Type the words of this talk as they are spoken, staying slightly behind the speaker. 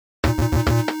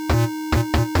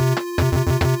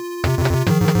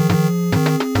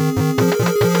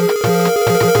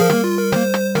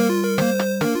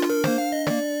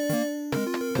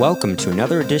Welcome to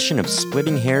another edition of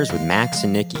Splitting Hairs with Max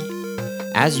and Nikki.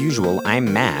 As usual,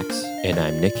 I'm Max. And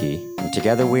I'm Nikki. And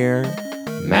together we're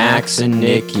Max and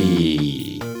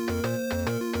Nikki.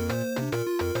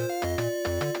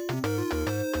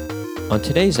 On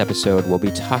today's episode, we'll be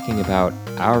talking about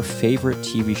our favorite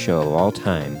TV show of all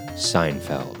time,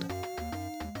 Seinfeld.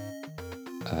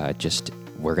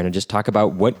 We're going to just talk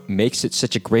about what makes it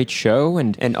such a great show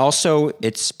and also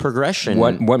its progression.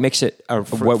 What makes it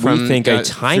what we think a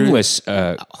timeless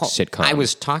sitcom. I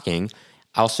was talking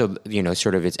also,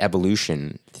 sort of its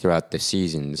evolution throughout the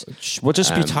seasons. We'll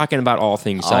just be talking about all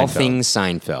things Seinfeld. All things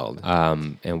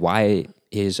Seinfeld. And why it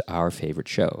is our favorite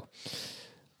show.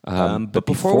 But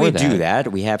before we do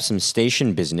that, we have some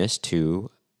station business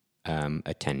to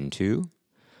attend to.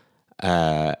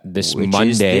 This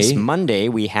Monday,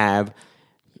 we have,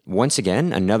 once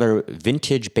again, another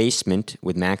Vintage Basement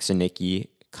with Max and Nikki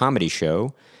comedy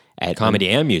show. Comedy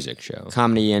and music show.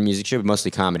 Comedy and music show, but mostly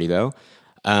comedy, though.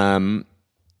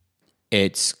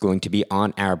 It's going to be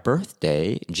on our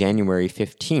birthday, January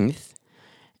 15th,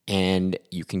 and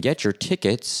you can get your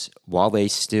tickets while they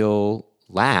still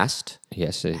last.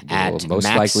 Yes, it will most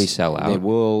likely sell out. It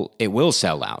will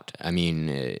sell out. I mean,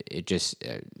 it just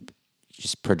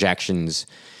projections.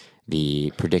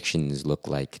 The predictions look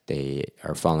like they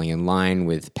are falling in line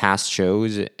with past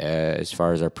shows as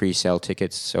far as our pre-sale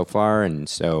tickets so far, and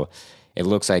so it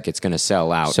looks like it's going to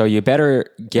sell out. So you better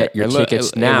get your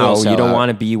tickets now. You don't want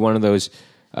to be one of those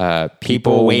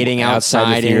people waiting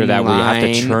outside the theater that we have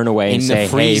to turn away and say,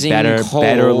 "Hey,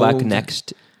 better luck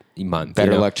next month.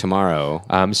 Better luck tomorrow."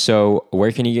 So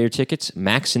where can you get your tickets?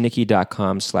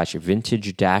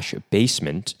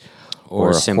 maxandnikki.com/vintage-basement.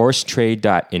 Or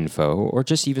horsetrade.info, or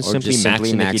just simply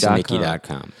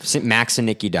maxandnikki.com.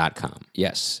 maxandnikki.com.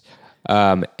 Yes.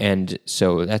 And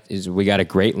so we got a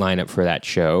great lineup for that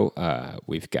show.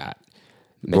 We've got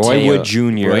Roy Wood Jr.,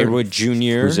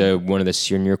 who's one of the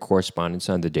senior correspondents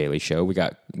on The Daily Show. We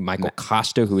got Michael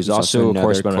Costa, who is also a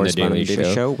correspondent on The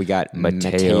Daily Show. We got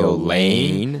Mateo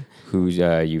Lane, who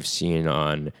you've seen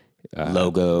on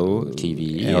Logo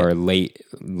TV, or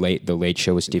the Late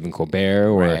Show with Stephen Colbert,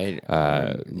 or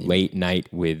Late Night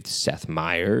with Seth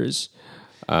Meyers,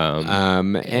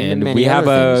 and we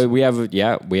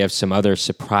have some other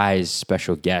surprise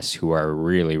special guests who are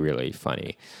really, really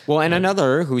funny. Well, and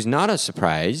another who's not a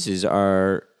surprise is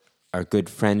our good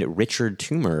friend Richard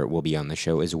Toomer will be on the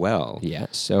show as well. Yeah,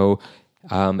 so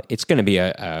it's going to be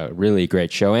a really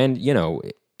great show, and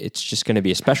it's just going to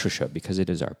be a special show because it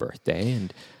is our birthday,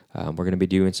 and we're going to be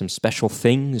doing some special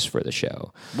things for the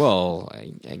show. Well,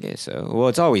 I guess so. Well,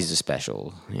 it's always a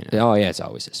special. Oh yeah, it's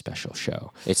always a special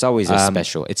show. It's always a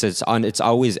special. It's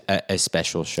always a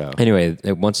special show. Anyway,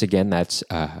 once again, that's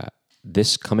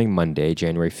this coming Monday,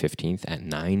 January 15th at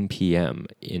 9 p.m.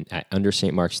 at Under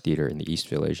St. Mark's Theater in the East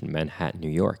Village in Manhattan, New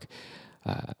York.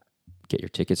 Get your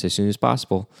tickets as soon as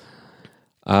possible.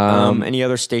 Any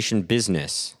other station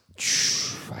business?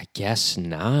 I guess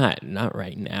not. Not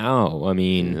right now. I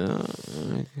mean,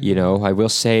 I will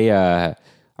say our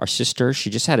sister,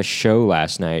 she just had a show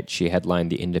last night. She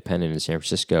headlined The Independent in San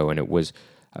Francisco, and it was,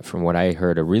 from what I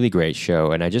heard, a really great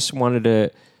show. And I just wanted to,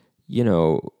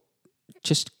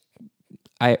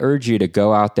 I urge you to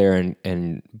go out there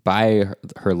and buy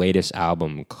her latest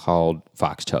album called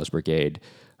Foxtails Brigade.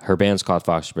 Her band's called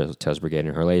Foxtails Brigade,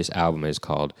 and her latest album is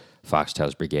called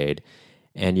Foxtails Brigade.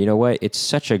 And you know what? It's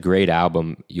such a great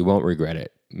album. You won't regret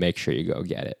it. Make sure you go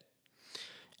get it.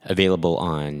 Available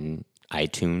on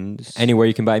iTunes. Anywhere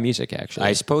you can buy music, actually.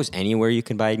 I suppose anywhere you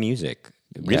can buy music.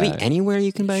 Really? Anywhere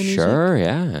you can buy music? Sure,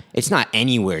 yeah. It's not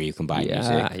anywhere you can buy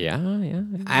music. Yeah.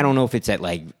 I don't know if it's at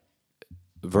like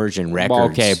Virgin Records. Well,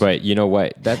 okay, but you know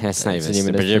what? That's not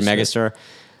even a Megastore.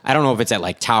 I don't know if it's at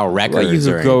like Tower Records.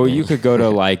 Well, you could go to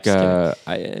like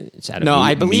it's at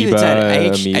I believe it's at I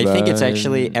think it's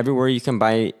actually everywhere you can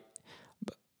buy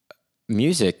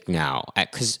music now,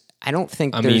 because I don't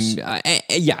think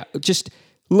just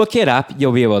look it up.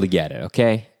 You'll be able to get it.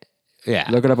 Okay. Yeah.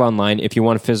 Look it up online. If you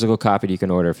want a physical copy, you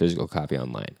can order a physical copy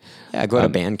online. Yeah, go to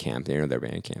Bandcamp. Their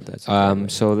Bandcamp. That's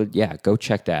go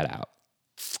check that out.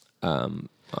 All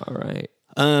right.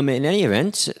 In any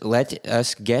event, let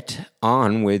us get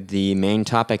on with the main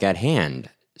topic at hand.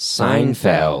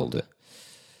 Seinfeld.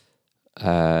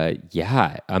 I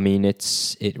mean,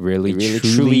 it really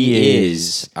truly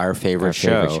is our favorite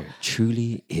show.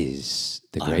 Truly is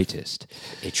the greatest.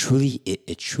 It truly.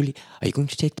 Are you going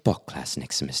to take the Bach class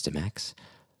next semester, Max?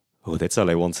 Oh, that's all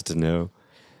I wanted to know.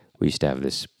 We used to have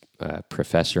this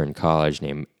professor in college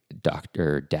named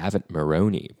Dr. Davitt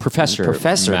Maroney. Professor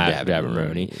Davitt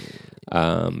Maroney.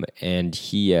 And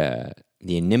he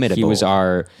the inimitable. He was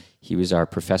our he was our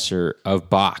professor of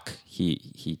Bach.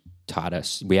 He taught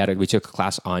us. We took a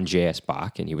class on J.S.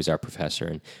 Bach, and he was our professor.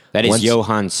 And that is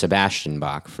Johann Sebastian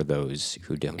Bach, for those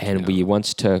who don't know. When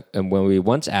we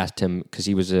once asked him, because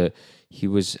he was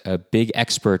a big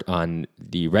expert on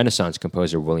the Renaissance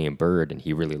composer William Byrd, and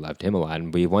he really loved him a lot.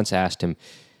 And we once asked him,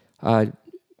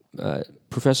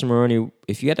 Professor Moroni,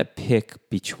 if you had to pick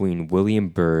between William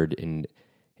Byrd and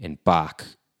Bach,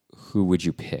 who would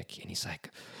you pick? And he's like,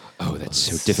 oh, that's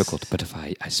so difficult. But if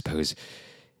I suppose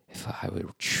if I were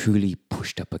truly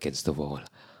pushed up against the wall,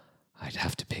 I'd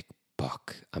have to pick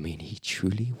Bach. I mean, he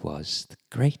truly was the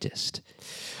greatest.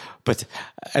 But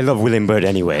I love William Byrd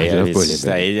anyway. I love William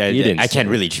Byrd. I can't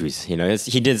really choose. You know,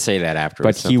 he did say that after.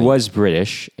 But he was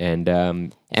British, and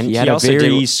he had a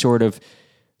very sort of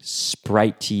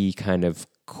spritey, kind of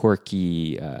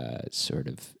quirky sort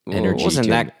of energy. It wasn't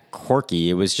that quirky.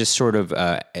 It was just sort of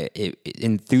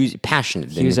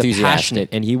passionate. He was passionate,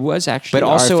 and he was actually. But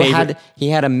also he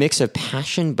had a mix of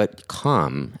passion but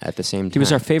calm at the same time. He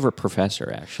was our favorite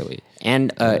professor, actually.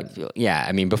 And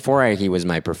I mean, before he was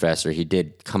my professor, he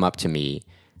did come up to me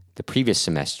the previous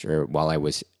semester while I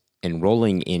was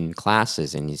enrolling in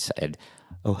classes, and he said,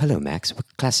 "Oh, hello, Max.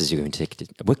 What classes are you going to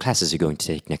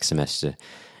take next semester?"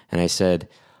 And I said,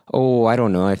 "Oh, I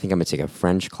don't know. I think I'm going to take a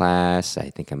French class. I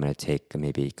think I'm going to take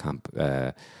maybe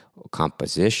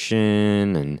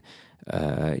composition and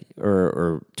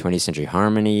or 20th century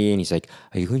harmony." And he's like,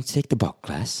 "Are you going to take the Bach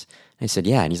class?" And I said,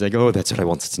 "Yeah." And he's like, "Oh, that's what I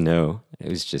wanted to know." It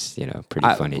was just, pretty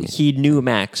funny. He knew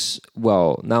Max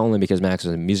well, not only because Max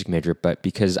was a music major, but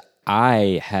because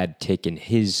I had taken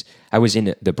I was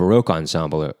in the Baroque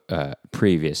ensemble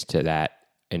previous to that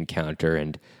encounter,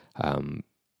 and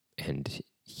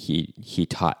he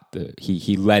taught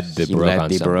he led the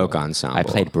Baroque ensemble. I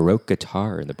played Baroque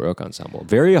guitar in the Baroque ensemble.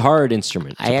 Very hard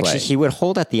instrument to play. He would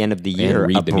hold at the end of the year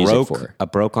a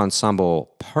Baroque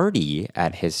ensemble party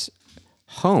at his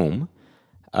home,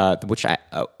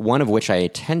 one of which I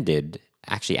attended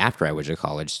actually after I was a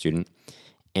college student,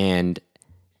 and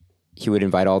he would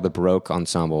invite all the Baroque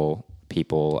ensemble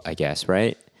people, I guess,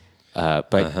 right?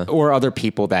 Or other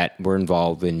people that were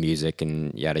involved in music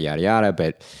and yada yada yada,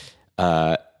 but.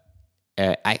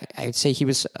 I'd say he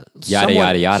was yada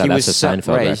yada yada. That's a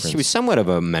Seinfeld reference. He was somewhat of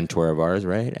a mentor of ours,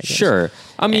 right? Sure.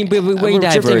 I mean, we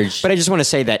diverged. But I just want to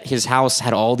say that his house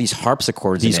had all these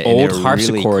harpsichords. These in it, old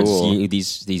harpsichords. Really cool.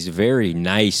 These very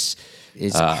nice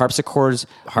harpsichords.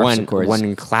 One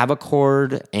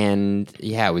clavichord, and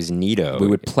it was neato.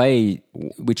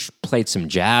 We played some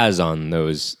jazz on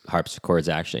those harpsichords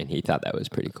actually, and he thought that was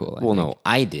pretty cool. Well, no,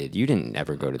 I did. You didn't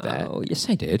ever go to that. Oh, yes,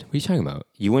 I did. What are you talking about?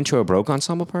 You went to a Baroque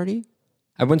ensemble party?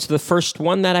 I went to the first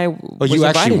one that I was you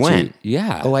actually went? To.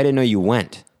 Yeah. Oh, I didn't know you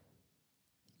went.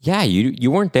 Yeah,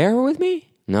 you weren't there with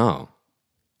me? No.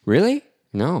 Really?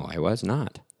 No, I was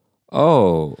not.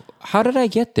 Oh, how did I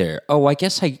get there? Oh, I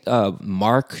guess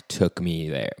Mark took me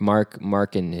there. Mark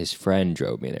and his friend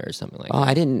drove me there or something like that. Oh,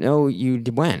 I didn't know you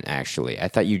went, actually. I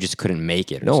thought you just couldn't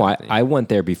make it. No, I went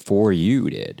there before you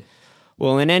did.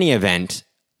 Well, in any event,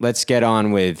 let's get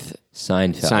on with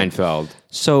Seinfeld.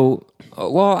 So,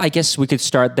 I guess we could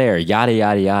start there. Yada,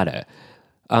 yada, yada.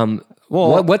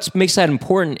 What makes that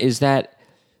important is that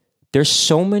there's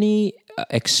so many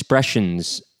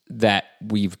expressions that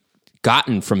we've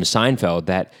gotten from Seinfeld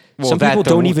that some people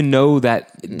don't even know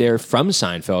that they're from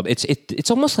Seinfeld. It's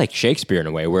almost like Shakespeare in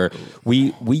a way, where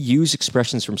we use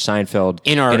expressions from Seinfeld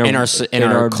in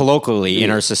our colloquially in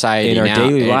our society, in our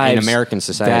daily lives, in American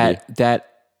society. That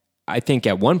I think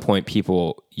at one point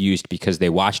people used because they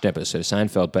watched an episode of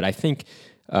Seinfeld, but I think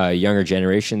younger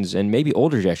generations and maybe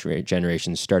older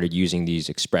generations started using these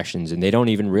expressions, and they don't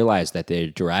even realize that they're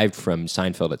derived from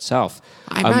Seinfeld itself.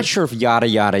 I'm not sure if yada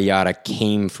yada yada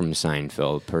came from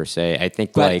Seinfeld per se. I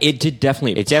think, but it did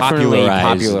definitely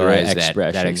popularize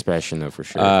that expression, though, for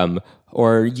sure.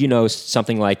 Or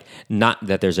something like, not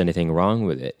that there's anything wrong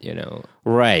with it,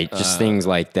 right? Just things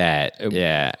like that,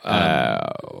 yeah.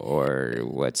 Or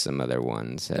what's some other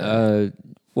ones? I'm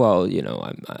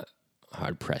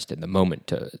hard pressed in the moment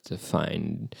to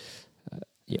find,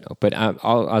 But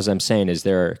all I'm saying is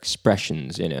there are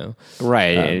expressions,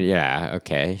 Right? Yeah.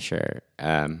 Okay. Sure.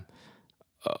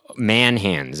 Man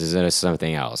hands is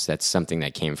something else. That's something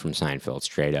that came from Seinfeld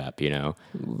straight up.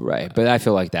 Right. But I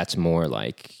feel like that's more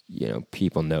like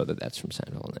people know that that's from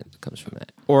Seinfeld and it comes from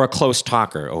that. Or a close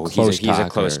talker. Oh, he's a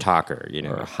close talker.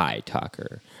 Or a high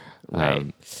talker.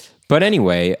 Right. But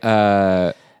anyway,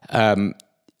 in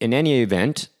any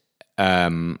event.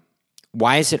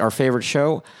 Why is it our favorite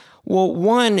show? Well,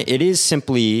 one, it is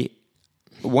simply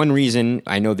one reason,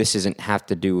 I know this doesn't have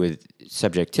to do with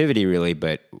subjectivity really,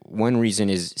 but one reason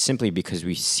is simply because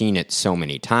we've seen it so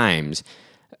many times.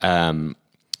 I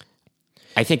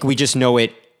think we just know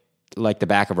it like the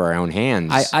back of our own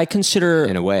hands. I consider,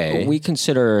 in a way, we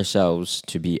consider ourselves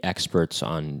to be experts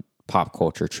on pop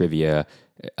culture trivia,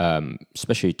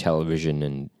 especially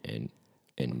television and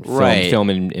film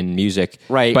and music.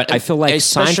 Right. But I feel like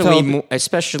Seinfeld...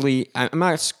 Especially, I'm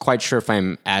not quite sure if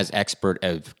I'm as expert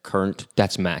of current...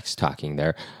 That's Max talking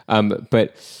there.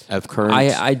 But of current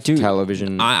I do,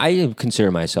 television... I consider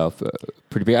myself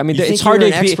pretty big. I mean, it's hard to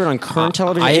be... expert on current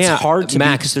television? It's hard to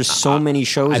Max, be because there's so many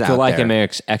shows out there. I feel like I'm an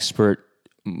expert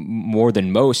more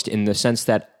than most in the sense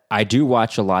that I do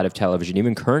watch a lot of television,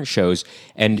 even current shows.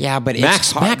 And yeah, but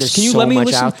Max, there's can you so let me much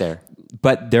listen? Out there.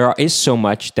 But there is so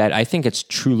much that I think it's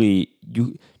truly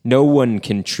no one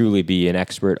can truly be an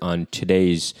expert on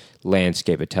today's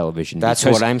landscape of television. That's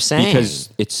what I'm saying. Because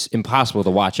it's impossible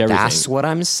to watch everything. That's what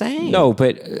I'm saying. No,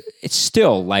 but it's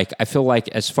still like I feel like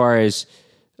as far as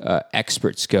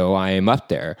experts go, I am up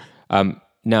there.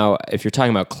 Now, if you're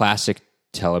talking about classic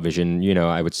television,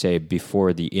 I would say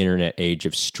before the internet age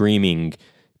of streaming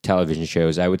television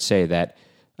shows, I would say that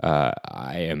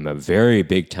I am a very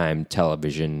big time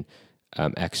television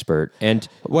expert. And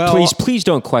please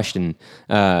don't question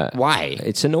why.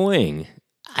 It's annoying.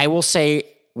 I will say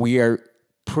we are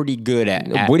pretty good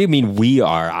at... What do you mean we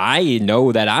are? I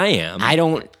know that I am.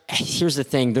 Here's the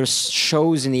thing. There's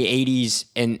shows in the 80s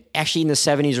and actually in the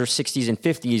 70s or 60s and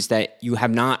 50s that you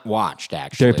have not watched,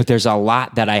 actually. But there's a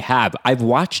lot that I have. I've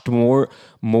watched more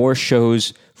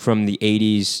shows from the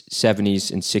 80s,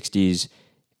 70s, and 60s,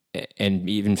 and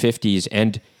even 50s,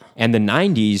 and the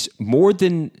 90s, more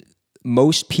than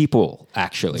most people,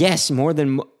 actually. Yes, more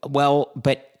than... Well,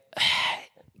 but...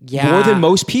 Yeah. More than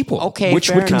most people, okay, which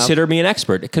would consider me an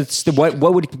expert. Because what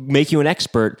would make you an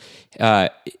expert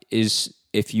is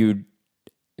if you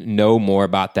know more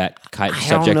about that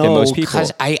subject than most people.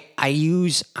 Because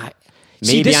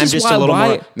maybe I'm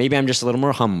just a little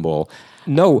more humble.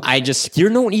 No,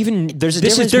 you're not even. There's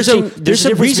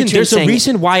a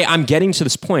reason why I'm getting to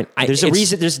this point. There's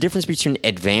a difference between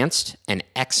advanced and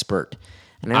expert.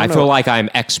 And I feel like I'm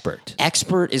expert.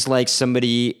 Expert is like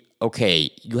somebody. Okay,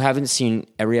 you haven't seen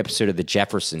every episode of The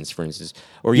Jeffersons, for instance,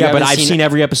 but I've seen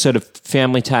every episode of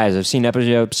Family Ties. I've seen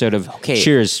every episode of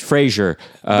Cheers, Frasier.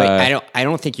 But I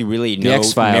don't think you really know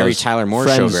X-Files, Mary Tyler Moore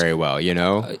Friends. Show very well.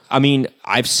 I mean,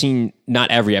 I've seen not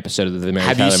every episode of the Mary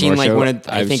Tyler Moore Show.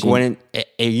 Have you seen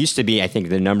it used to be? I think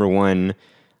the number one.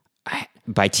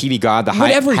 By TV God, the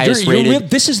highest rated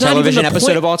television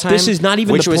episode of all time. This is not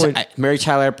even the point. Which was Mary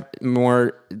Tyler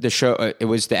Moore, the show. It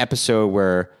was the episode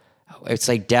where it's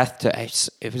like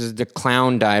it was the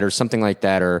clown died or something like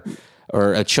that, or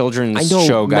a children's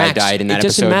show guy died in that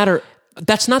episode. It doesn't matter.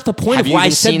 That's not the point of why I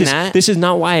said this. That? This is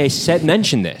not why I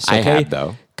mentioned this. Okay? I have,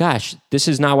 though. Gosh, this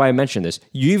is not why I mentioned this.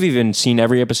 You've even seen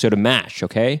every episode of MASH,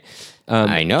 okay?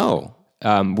 I know.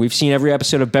 We've seen every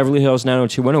episode of Beverly Hills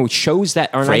 90210, shows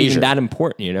that are not even that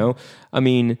important, I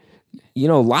mean,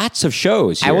 lots of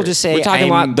shows here. I will just say... We're talking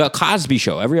about The Cosby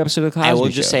Show, every episode of The Cosby Show. I will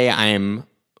just say I am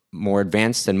more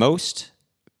advanced than most,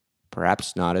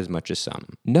 perhaps not as much as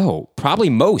some. No, probably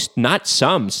most, not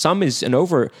some. Some is an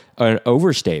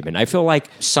overstatement. I feel like...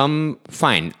 Some,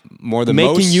 fine, more than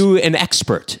most. Making you an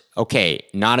expert. Okay,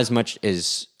 not as much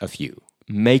as a few.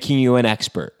 Making you an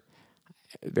expert.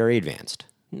 Very advanced.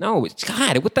 No,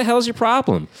 God, what the hell is your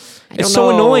problem? It's so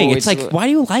annoying. It's like, why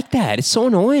do you like that? It's so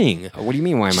annoying. What do you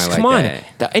mean, why am I like that?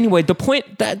 Come on. Anyway, the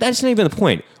point, that's not even the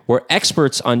point. We're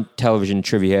experts on television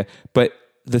trivia, but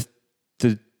the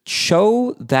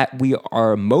show that we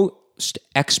are most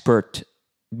expert,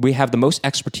 we have the most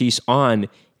expertise on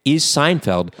is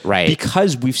Seinfeld. Right.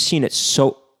 Because we've seen it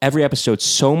every episode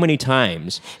so many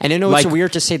times. And I know it's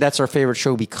weird to say that's our favorite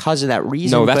show because of that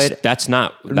reason. No, that's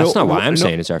not why I'm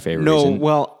saying it's our favorite reason. No,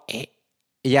 well,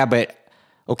 yeah, but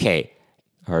okay.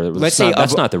 Let's say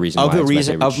that's not the reason.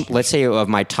 Let's say of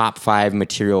my top 5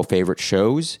 material favorite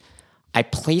shows, I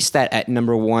place that at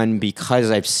number 1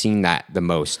 because I've seen that the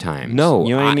most times. No,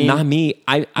 you know what I mean? Not me.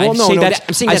 I'm saying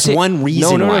that's one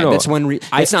reason. No. That's one reason.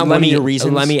 It's not one of your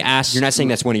reasons. Let me ask. You're not saying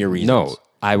that's one of your reasons. No,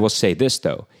 I will say this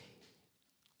though.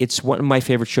 It's one of my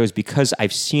favorite shows because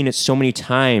I've seen it so many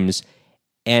times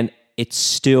and it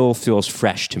still feels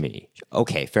fresh to me.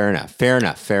 Okay, fair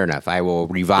enough. I will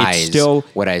revise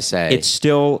what I say. I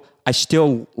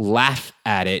still laugh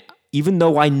at it, even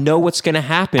though I know what's going to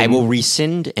happen. I will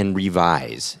rescind and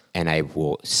revise, and I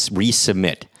will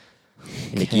resubmit.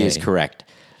 Nikki is correct.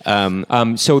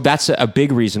 So that's a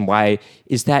big reason why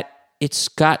is that it's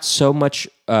got so much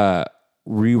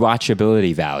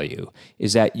rewatchability value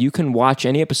is that you can watch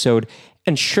any episode,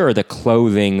 and sure, the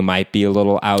clothing might be a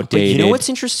little outdated. But you know what's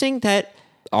interesting? That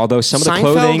although some of the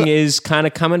clothing is kind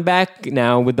of coming back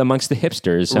now with amongst the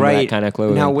hipsters, some of that kind of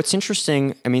clothing. Now, what's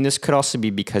interesting, I mean, this could also be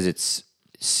because it's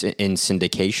in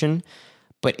syndication,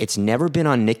 but it's never been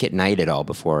on Nick at Night at all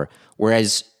before.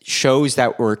 Whereas shows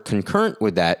that were concurrent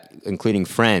with that, including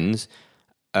Friends,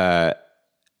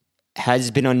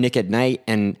 has been on Nick at Night,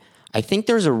 and I think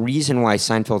there's a reason why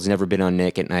Seinfeld's never been on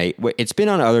Nick at Night. It's been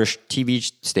on other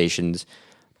TV stations,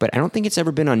 but I don't think it's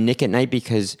ever been on Nick at Night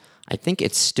because I think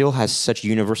it still has such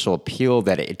universal appeal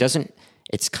that it doesn't.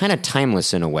 It's kind of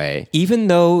timeless in a way. Even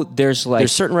though there's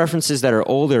certain references that are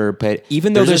older, but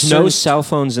even though there's no cell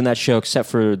phones in that show except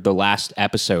for the last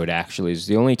episode, actually, is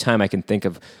the only time I can think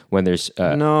of when there's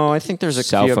no. I think there's a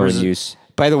cell phone use.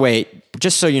 By the way,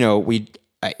 just so you know, we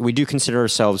do consider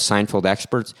ourselves Seinfeld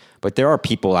experts, but there are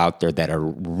people out there that are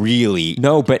really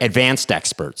advanced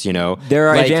experts. You know, there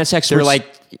are advanced experts. They're like,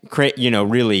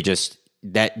 really just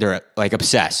that they're like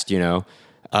obsessed. You know,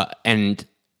 and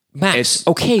Max,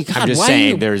 okay, God, I'm just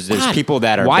saying there's people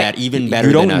that are even better.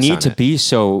 You don't than us need to be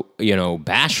so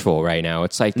bashful right now.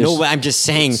 It's like no, I'm just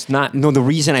saying. It's not. No, the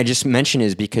reason I just mentioned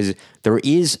is because there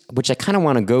is, which I kind of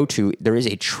want to go to. There is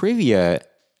a trivia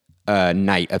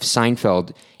night of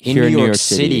Seinfeld in New York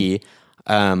City.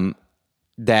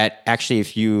 That actually,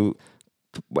 if you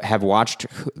have watched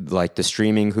like the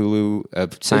streaming Hulu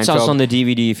of Seinfeld, it's also on the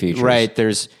DVD features, right?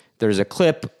 There's a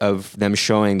clip of them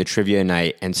showing the trivia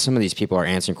night, and some of these people are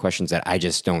answering questions that I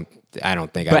just don't. I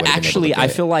don't think. But actually, I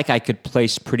feel like I could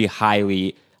place pretty high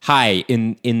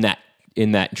in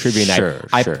that trivia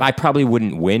night. I probably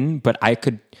wouldn't win, but I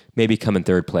could maybe come in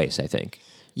third place. I think.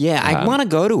 Yeah, I want to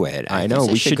go to it. I know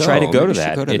we should try to go to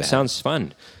that. It sounds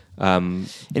fun.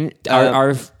 And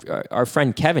our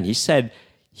friend Kevin, he said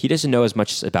he doesn't know as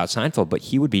much about Seinfeld, but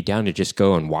he would be down to just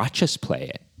go and watch us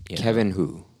play it. Kevin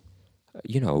who?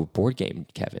 Board game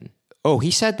Kevin. Oh,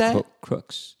 he said that?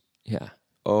 Crooks. Yeah.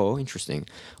 Oh, interesting.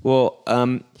 Well,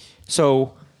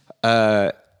 so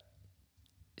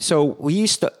we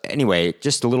used to, anyway,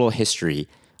 just a little history.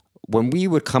 When we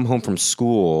would come home from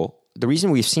school, the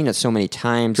reason we've seen it so many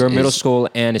times during middle school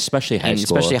and especially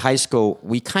high school,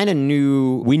 we kind of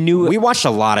knew. We watched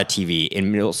a lot of TV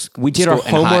in middle school. We did our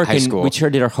homework we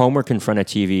did our homework in front of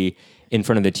the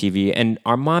TV, and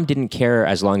our mom didn't care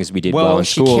as long as we did well in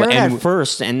school. She cared at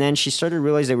first, and then she started to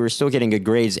realize that we were still getting good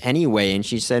grades anyway, and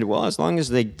she said, well, as long as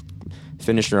they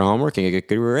finished their homework and get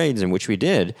good grades, and which we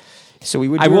did. So we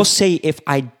would. I will say, if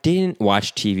I didn't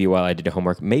watch TV while I did the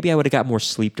homework, maybe I would have got more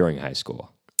sleep during high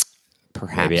school.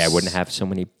 Perhaps. Maybe I wouldn't have so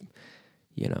many, problems,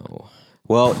 you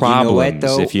know what,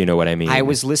 though? If you know what I mean. I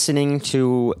was listening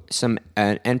to some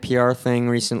NPR thing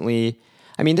recently.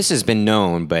 I mean, this has been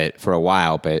known for a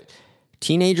while, but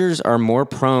teenagers are more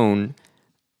prone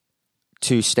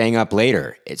to staying up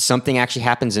later. Something actually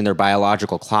happens in their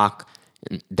biological clock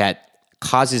that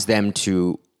causes them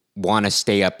to want to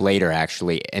stay up later,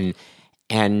 actually.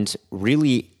 And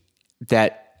really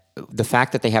that the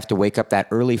fact that they have to wake up that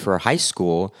early for high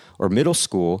school or middle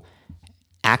school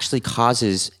actually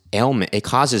causes ailment. It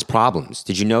causes problems.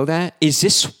 Did you know that? Is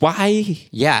this why?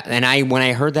 Yeah. And when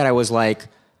I heard that, I was like,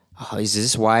 oh, is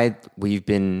this why we've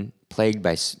been plagued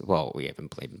by, well, we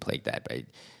haven't been plagued by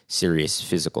serious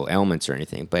physical ailments or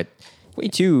anything, but we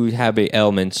do have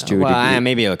ailments too.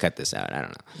 Maybe I'll cut this out. I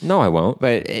don't know. No, I won't.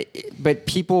 But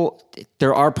people,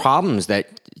 there are problems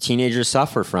that teenagers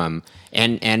suffer from,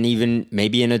 and even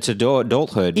maybe in its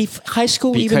adulthood. If high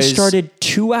school even started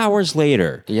 2 hours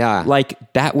later,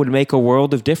 like that would make a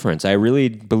world of difference. I really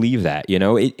believe that.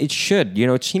 It should.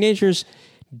 Teenagers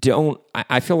don't.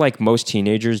 I feel like most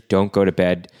teenagers don't go to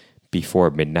bed before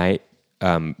midnight.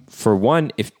 For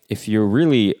one, if you're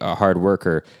really a hard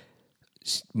worker,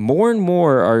 more and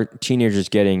more are teenagers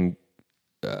getting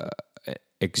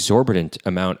exorbitant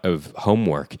amount of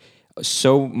homework,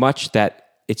 so much that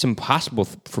it's impossible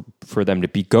for them to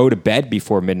go to bed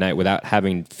before midnight without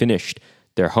having finished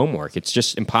their homework. It's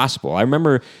just impossible. I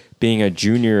remember being a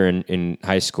junior in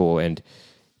high school, and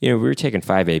we were taking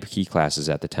 5 AP classes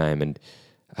at the time, and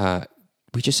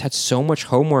we just had so much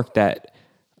homework that.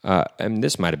 And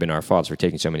this might have been our fault for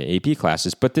taking so many AP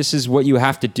classes, but this is what you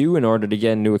have to do in order to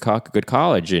get into a good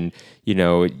college. And,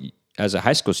 as a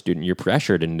high school student, you're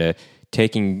pressured into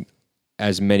taking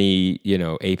as many,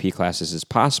 AP classes as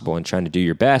possible and trying to do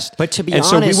your best. But to be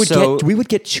honest, we would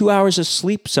get 2 hours of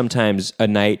sleep sometimes a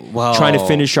night trying to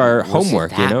finish our homework.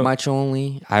 That much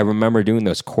only? I remember doing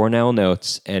those Cornell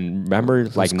notes and remember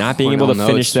not being able to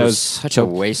finish those. Such a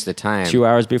waste of time. 2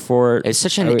 hours before. It's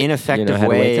such an ineffective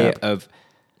way of.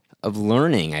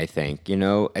 learning. I think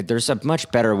there's a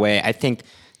much better way. I think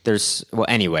there's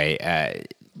anyway.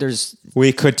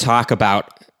 We could talk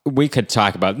about.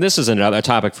 This is another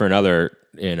topic for another.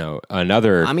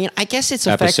 Another. I mean, I guess it's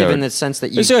effective in the sense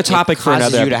that this is a topic for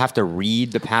another. You to have to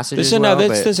read the passages.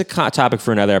 This is a topic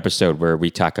for another episode where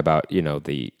we talk about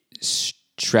the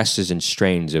stresses and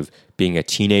strains of being a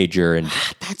teenager, and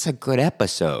that's a good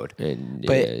episode.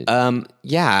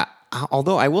 Yeah.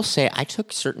 Although I will say I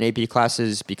took certain AP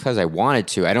classes because I wanted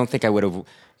to. I don't think I would have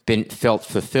felt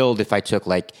fulfilled if I took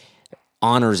like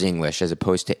honors English as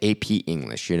opposed to AP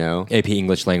English. AP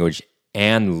English language,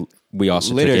 and we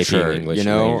also literature. Took AP English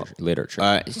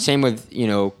literature. Same with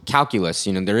calculus.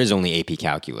 There is only AP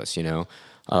calculus.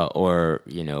 Okay,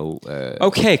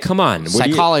 come on.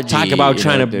 Psychology. Talk about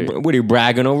trying to. What are you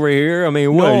bragging over here? I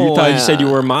mean, what? You thought you said you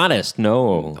were modest?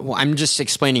 No. Well, I'm just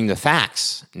explaining the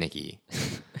facts, Nikki.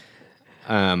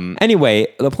 Anyway,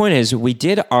 the point is, we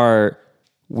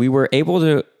were able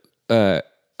to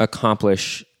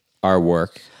accomplish our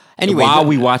work. Anyway, while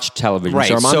we watched television, right?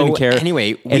 So our mom didn't care.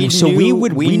 Anyway, we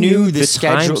knew the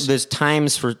schedule. There's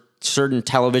times for certain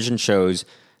television shows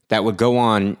that would go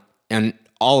on, and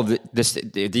all of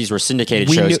these were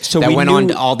syndicated shows that went on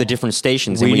to all the different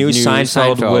stations. We knew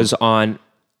Seinfeld was on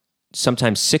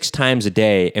sometimes 6 times a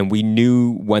day, and we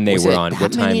knew when they were on,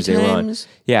 what times they were on.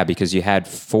 Yeah, because you had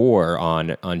 4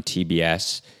 on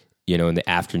TBS, in the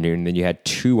afternoon, and then you had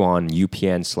 2 on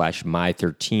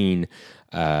UPN/My13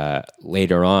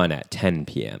 later on at 10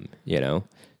 p.m.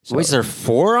 So, was there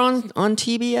 4 on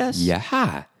TBS?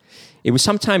 Yeah. It was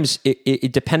sometimes,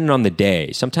 it depended on the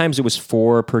day. Sometimes it was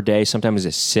 4 per day. Sometimes it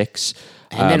was 6.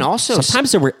 And then also...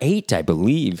 Sometimes there were 8, I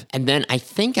believe. And then I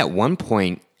think at one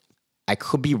point, I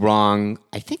could be wrong,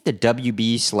 I think the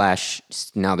WB/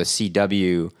 now the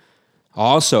CW...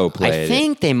 also played it. I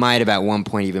think they might have at one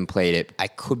point even played it. I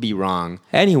could be wrong.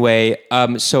 Anyway,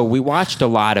 so we watched a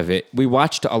lot of it. We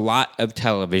watched a lot of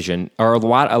television, or a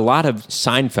lot of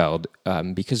Seinfeld,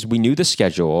 because we knew the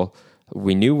schedule.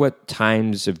 We knew what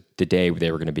times of the day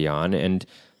they were going to be on, and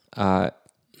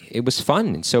it was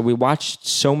fun. And so we watched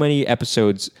so many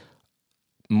episodes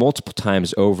multiple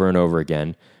times over and over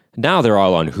again. Now they're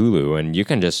all on Hulu, and you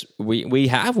can just we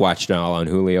have watched it all on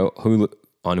Julio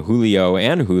and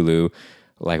Hulu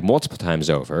like multiple times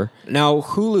over. Now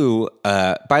Hulu,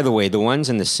 by the way, the ones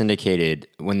in the syndicated,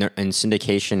 when they're in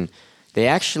syndication, they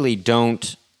actually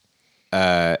don't.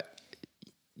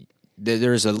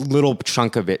 There's a little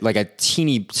chunk of it, like a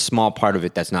teeny small part of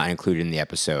it, that's not included in the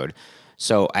episode.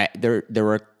 So there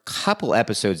were a couple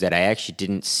episodes that I actually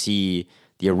didn't see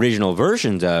the original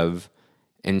versions of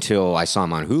until I saw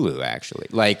them on Hulu. Actually,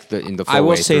 like in the. I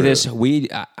will say this: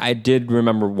 I did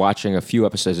remember watching a few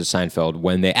episodes of Seinfeld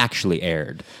when they actually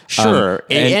aired. Sure,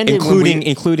 and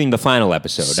including the final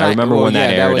episode. I remember when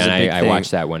that aired, and I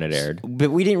watched that when it aired. But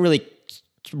we didn't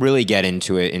really get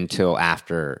into it until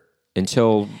after.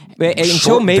 Until maybe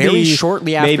very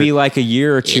shortly after, maybe like a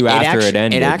year or two after it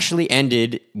ended. It actually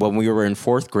ended when we were in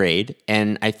 4th grade,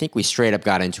 and I think we straight up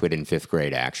got into it in 5th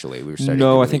grade. Actually,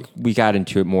 I think we got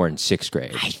into it more in 6th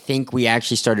grade. I think we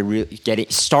actually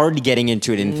started getting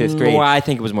into it in 5th grade. Well, I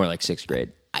think it was more like 6th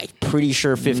grade. I'm pretty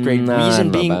sure 5th grade. Reason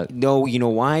being, no, you know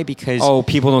why? Because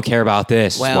people don't care about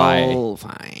this. Well,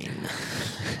 why?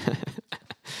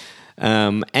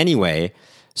 Fine. Anyway,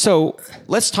 so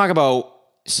let's talk about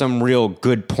some real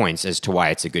good points as to why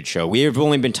it's a good show. We have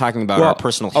only been talking about our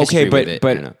personal history with it.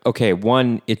 Okay,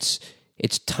 one, it's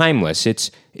timeless.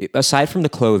 It's aside from the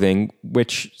clothing,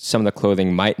 which some of the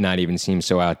clothing might not even seem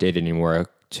so outdated anymore,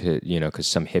 because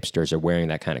some hipsters are wearing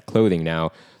that kind of clothing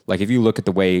now. Like if you look at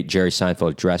the way Jerry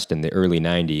Seinfeld dressed in the early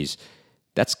 90s,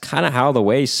 that's kind of how the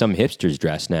way some hipsters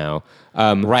dress now.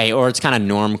 Right, or it's kind of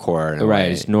normcore.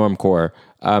 Right, it's normcore.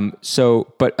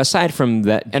 But aside from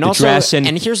that, and also, dress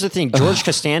and here's the thing: George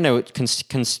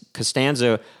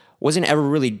Costanza wasn't ever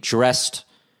really dressed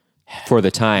for the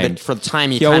time. But for the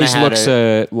time, he always looks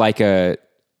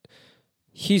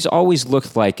He's always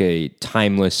looked like a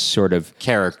timeless sort of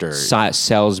character,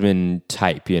 salesman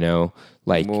type.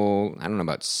 Like, well, I don't know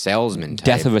about salesman type.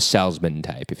 Death of a salesman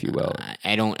type, if you will.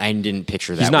 I didn't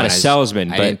picture that. He's not a salesman,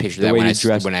 but I didn't picture that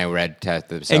when I read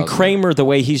Death of a Salesman. And Kramer, the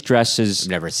way he's dressed is... I've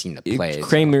never seen the play.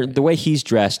 Kramer, the way he's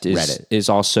dressed is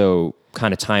also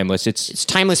kind of timeless. It's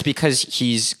timeless because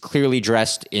he's clearly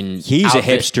dressed in... He's a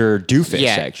hipster doofus,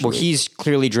 actually. Well, he's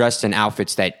clearly dressed in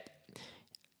outfits that...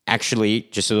 Actually,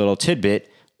 just a little tidbit...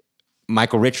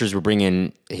 Michael Richards would bring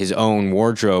in his own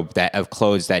wardrobe of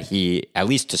clothes that he, at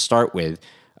least to start with,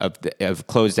 of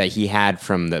clothes that he had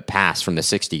from the past, from the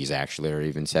 60s actually, or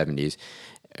even 70s,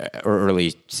 or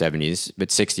early 70s, but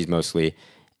 60s mostly.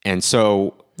 And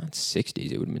so Not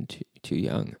 60s. It would have been too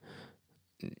young.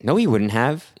 No, he wouldn't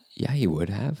have. Yeah, he would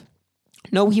have.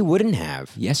 No, he wouldn't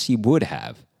have. Yes, he would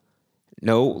have.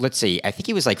 No, let's see. I think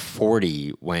he was like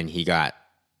 40 when he got...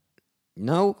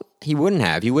 No, he wouldn't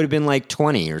have. He would have been like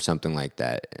 20 or something like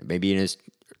that. Maybe in his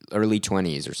early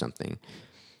 20s or something.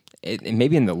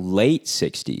 Maybe in the late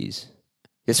 60s.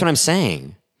 That's what I'm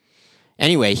saying.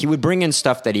 Anyway, he would bring in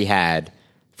stuff that he had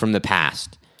from the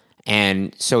past.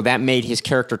 And so that made his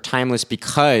character timeless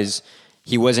because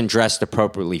he wasn't dressed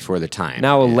appropriately for the time.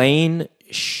 Now, Elaine,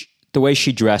 the way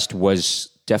she dressed was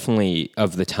definitely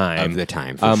of the time. Of the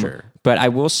time, for sure. But I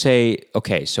will say,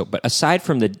 but aside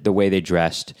from the way they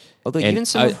dressed... Although even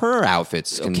some of her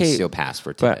outfits can still pass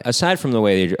for today. But aside from the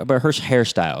way but her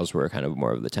hairstyles were kind of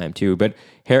more of the time too. But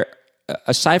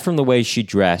aside from the way she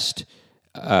dressed,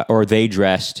 or they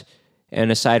dressed,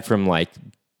 and aside from like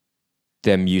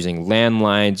them using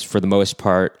landlines for the most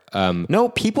part. No,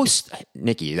 people,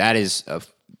 Nikki, that is,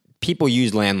 people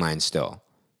use landlines still.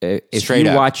 If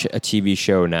you watch a TV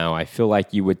show now, I feel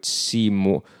like you would see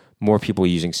more people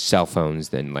using cell phones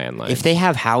than landlines. If they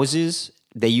have houses,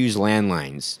 they use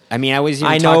landlines. I mean, I was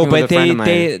even talking with a friend of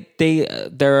mine.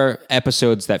 There are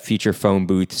episodes that feature phone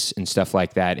booths and stuff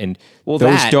like that, and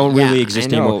those don't really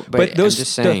exist anymore. But those, I'm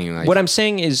just saying, what I'm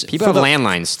saying is, people have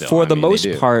landlines still. For the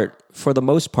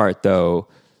most part, though,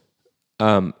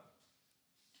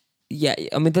 yeah,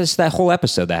 I mean, there's that whole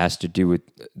episode that has to do with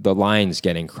the lines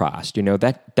getting crossed. You know,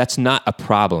 that's not a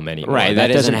problem anymore. Right, that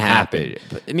doesn't happen.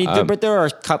 But, I mean, but there are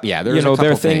a couple. Yeah, there's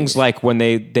there are things like when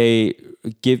they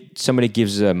somebody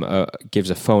gives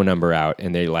a phone number out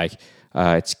and they like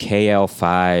it's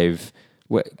KL5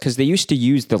 because they used to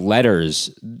use the letters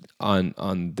on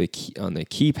the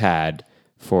keypad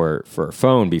for a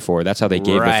phone before. That's how they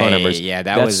gave the phone numbers. Yeah,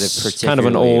 that's was a particularly kind of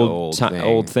an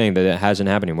old thing that hasn't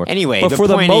happened anymore. Anyway, but for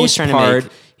the most part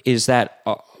is that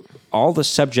all the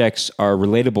subjects are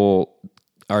relatable,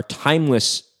 are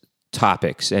timeless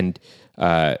topics, and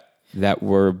that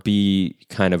will be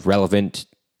kind of relevant,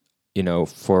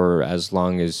 for as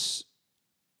long as,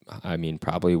 I mean,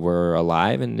 probably we're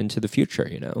alive and into the future,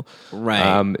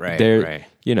 Right, right.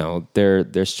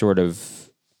 They're sort of,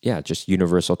 just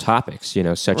universal topics,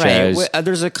 such as...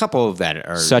 there's a couple of that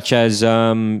are... Such as,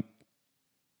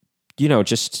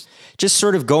 just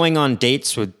sort of going on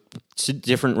dates with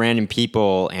different random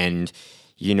people and,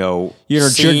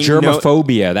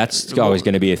 germophobia, that's always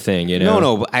going to be a thing,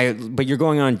 No, but you're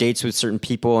going on dates with certain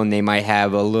people and they might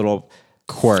have a little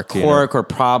quirk or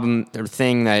problem or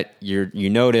thing that you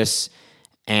notice,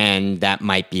 and that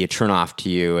might be a turnoff to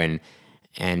you, and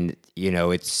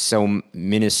it's so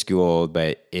minuscule,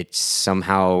 but it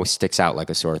somehow sticks out like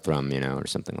a sore thumb, or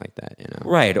something like that,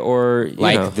 Right, or...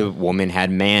 the woman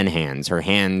had man hands. Her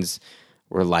hands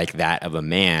were like that of a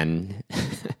man,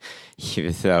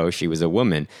 even though she was a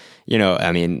woman.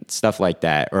 I mean, stuff like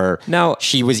that. Or now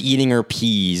she was eating her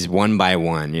peas one by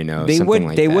one,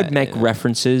 They would make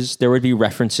references. There would be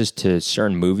references to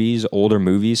certain movies, older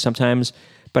movies sometimes,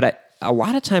 but a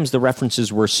lot of times the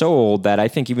references were so old that I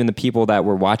think even the people that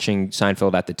were watching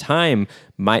Seinfeld at the time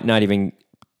might not even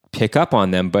pick up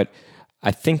on them. But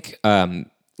I think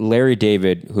Larry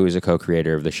David, who is a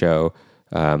co-creator of the show,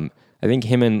 I think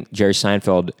him and Jerry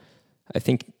Seinfeld, I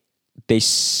think they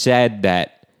said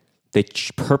that they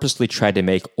purposely tried to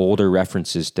make older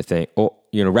references to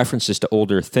references to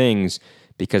older things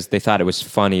because they thought it was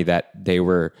funny that they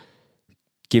were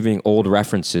giving old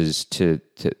references to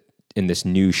in this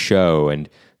new show, and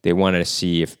they wanted to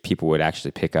see if people would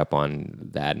actually pick up on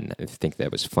that and think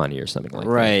that was funny or something like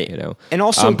that. And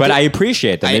also, but I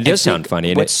appreciate that it does sound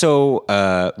funny. What's so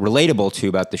relatable too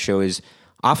about the show is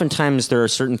oftentimes there are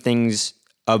certain things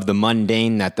of the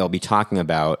mundane that they'll be talking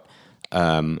about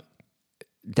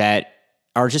that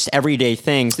are just everyday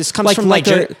things. This comes from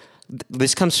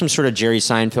this comes from sort of Jerry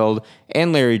Seinfeld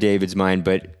and Larry David's mind,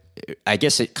 but I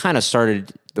guess it kind of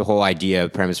started. The whole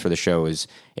premise for the show is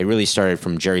it really started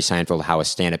from Jerry Seinfeld, how a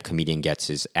stand-up comedian gets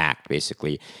his act,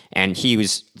 basically. And he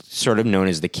was sort of known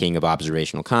as the king of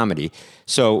observational comedy.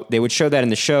 So they would show that in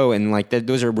the show, and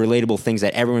those are relatable things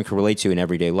that everyone can relate to in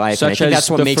everyday life. And I think that's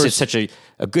what makes it such a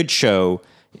good show,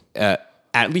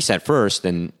 at least at first.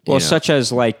 And such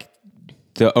as like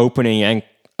the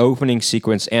opening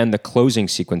sequence and the closing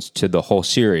sequence to the whole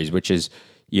series, which is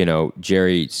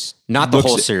Jerry's not the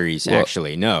whole series.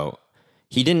 Actually, no.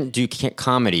 He didn't do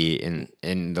comedy in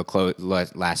the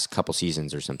last couple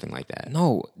seasons or something like that.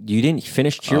 No, you didn't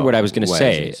finish hear what I was going to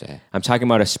say. I'm talking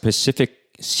about a specific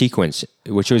sequence,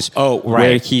 which was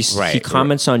where he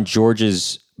comments on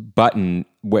George's button,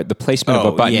 where the placement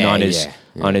of a button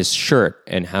on his shirt,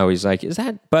 and how he's like, "Is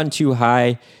that button too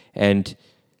high?" And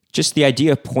just the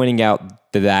idea of pointing out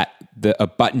a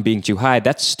button being too high,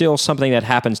 that's still something that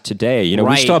happens today. You know,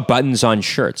 we still have buttons on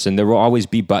shirts, and there will always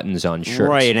be buttons on shirts.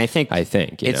 Right, and I think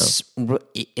it's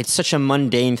such a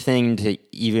mundane thing to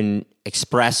even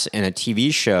express in a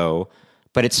TV show,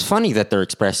 but it's funny that they're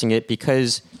expressing it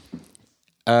because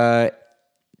it's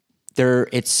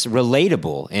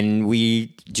relatable, and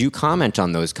we do comment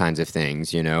on those kinds of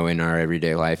things, you know, in our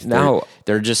everyday life. Now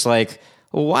they're just like,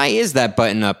 well, why is that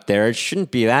button up there? It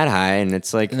shouldn't be that high. And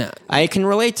it's like, I can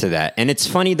relate to that. And it's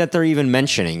funny that they're even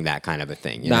mentioning that kind of a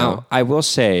thing. You know? I will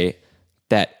say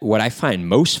that what I find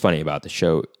most funny about the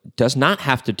show does not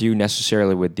have to do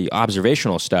necessarily with the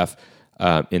observational stuff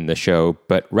in the show,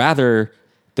 but rather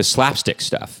the slapstick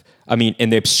stuff. I mean,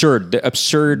 and the absurdity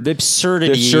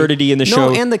in the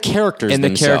show, and the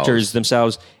characters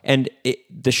themselves. And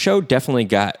the show definitely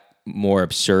got more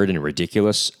absurd and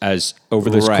ridiculous as over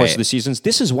the course of the seasons.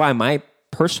 This is why my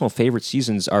personal favorite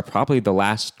seasons are probably the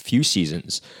last few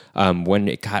seasons, when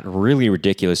it got really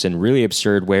ridiculous and really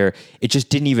absurd, where it just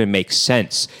didn't even make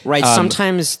sense. Right.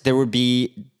 Sometimes there would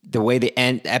be the way the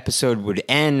episode would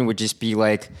end would just be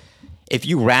like, if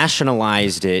you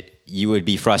rationalized it, you would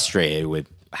be frustrated with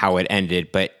how it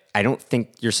ended, but I don't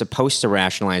think you're supposed to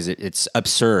rationalize it. It's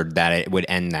absurd that it would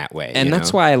end that way. And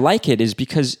that's why I like it, is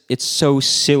because it's so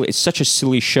silly. It's such a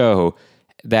silly show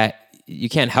that you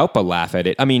can't help but laugh at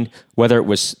it. I mean, whether it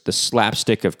was the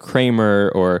slapstick of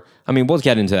Kramer or, I mean, we'll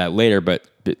get into that later, but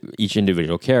each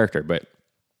individual character. But,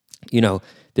 you know,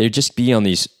 they'd just be in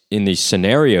these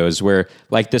scenarios where,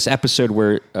 like this episode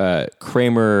where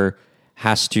Kramer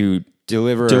has to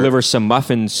deliver some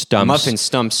muffin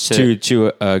stumps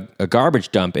to a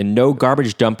garbage dump, and no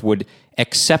garbage dump would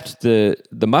accept the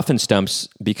muffin stumps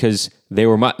because they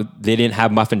didn't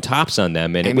have muffin tops on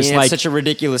them, and it's such a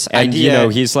ridiculous idea. And you know,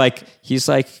 he's like,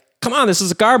 come on, this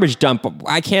is a garbage dump.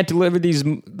 I can't deliver these.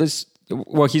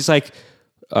 Well, he's like,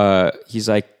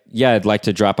 yeah, I'd like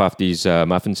to drop off these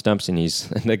muffin stumps, and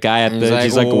the guy at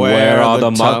he's like, where are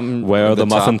the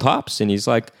muffin tops? And he's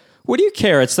like, what do you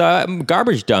care? It's a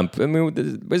garbage dump. I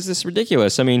mean, is this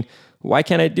ridiculous? I mean, why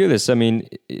can't I do this? I mean,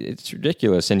 it's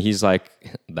ridiculous. And he's like,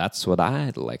 that's what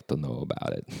I'd like to know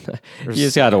about it. You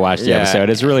just got to watch the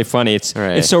episode. It's really funny. It's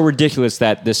so ridiculous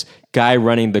that this guy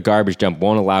running the garbage dump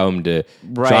won't allow him to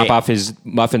drop off his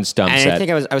muffin stumps. And I think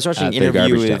I was watching an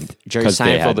interview with Jerry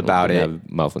Seinfeld about it.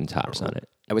 Muffin tops on it.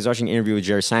 I was watching an interview with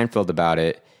Jerry Seinfeld about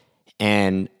it,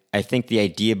 and I think the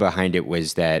idea behind it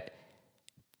was that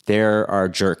there are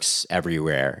jerks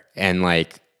everywhere, and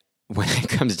like when it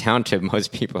comes down to it,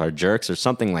 most people are jerks or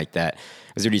something like that.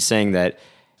 Was what he's saying, that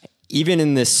even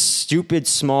in this stupid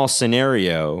small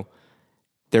scenario,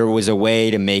 there was a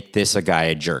way to make this a guy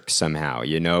a jerk somehow.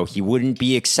 You know, he wouldn't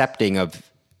be accepting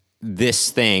of this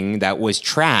thing that was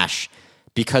trash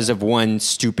because of one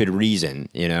stupid reason.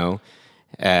 You know.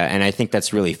 And I think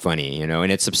that's really funny, you know,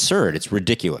 and it's absurd. It's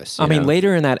ridiculous. I mean,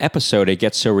 later in that episode, it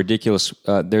gets so ridiculous.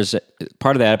 There's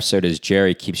part of that episode is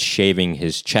Jerry keeps shaving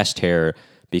his chest hair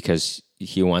because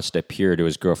he wants to appear to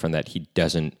his girlfriend that he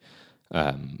doesn't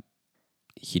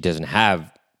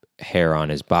have hair on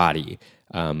his body,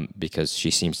 because she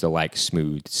seems to like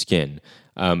smooth skin.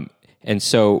 And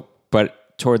so,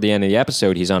 but toward the end of the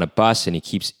episode, he's on a bus and he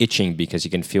keeps itching because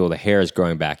he can feel the hairs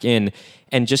growing back in,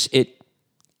 and just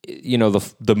you know,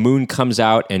 the moon comes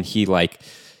out and he's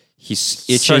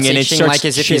itching, and it starts like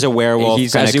as if he's a werewolf.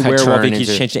 He's as a werewolf, and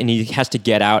he's changed, and he has to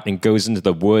get out and goes into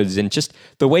the woods, and just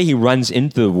the way he runs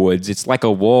into the woods, it's like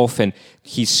a wolf, and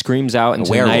he screams out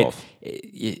into the night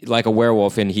like a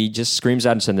werewolf, and he just screams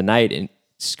out into the night and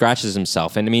scratches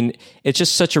himself. And I mean, it's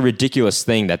just such a ridiculous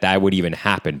thing that would even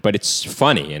happen, but it's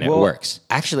funny and it works.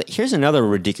 Actually, here's another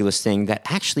ridiculous thing that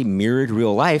actually mirrored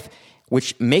real life,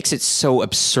 which makes it so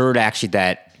absurd actually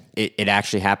that it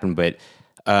actually happened. But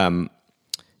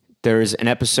there's an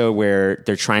episode where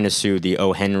they're trying to sue the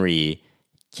O. Henry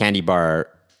candy bar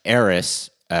heiress,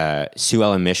 Sue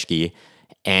Ellen Mischke,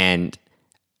 and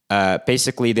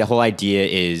basically the whole idea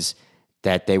is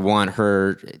that they want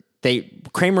her.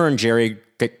 Kramer and Jerry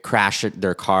crashed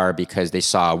their car because they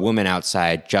saw a woman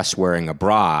outside just wearing a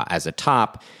bra as a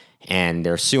top, and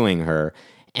they're suing her.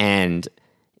 And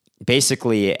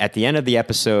basically, at the end of the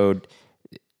episode,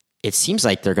 it seems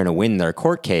like they're going to win their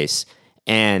court case,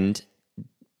 and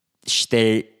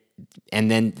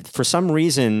then for some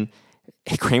reason,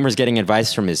 Kramer's getting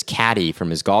advice from his caddy,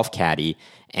 from his golf caddy,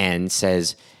 and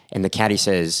the caddy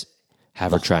says,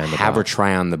 "Have her try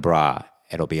on the bra.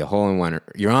 It'll be a hole in one.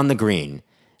 You're on the green.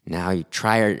 Now you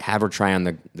have her try on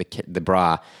the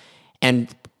bra," and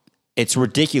it's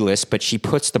ridiculous. But she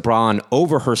puts the bra on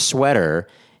over her sweater,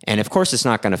 and of course, it's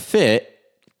not going to fit.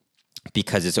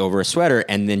 because it's over a sweater.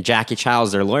 And then Jackie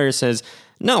Childs, their lawyer, says,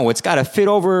 no, it's got to fit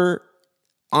over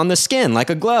on the skin like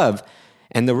a glove.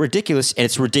 And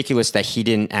it's ridiculous that he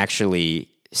didn't actually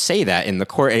say that in the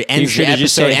court. It ends, the episode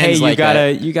just say, hey,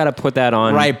 you gotta put that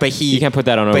on. Right, but you can't put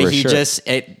that on over a shirt. Just,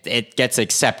 it gets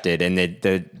accepted, and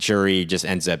the jury just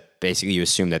ends up, basically you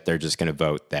assume that they're just going to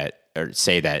vote that, or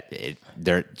say that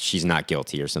she's not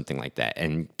guilty or something like that,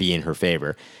 and be in her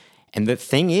favor. And the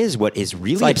thing is, what is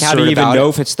really it's like, how do you even know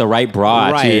if it's the right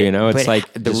bra? Right, too, you know, it's but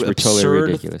like the totally absurd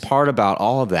ridiculous part about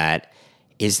all of that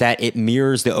is that it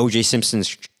mirrors the O.J. Simpson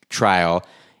trial,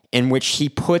 in which he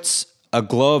puts a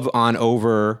glove on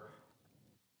over,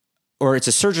 or it's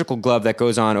a surgical glove that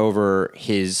goes on over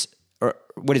his, or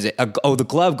what is it? The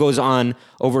glove goes on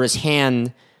over his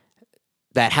hand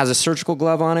that has a surgical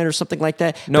glove on it or something like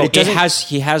that. No,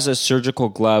 he has a surgical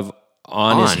glove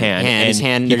on his hand, and his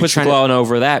hand, he puts the glove on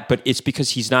over that, but it's because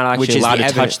he's not actually allowed to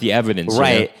touch the evidence.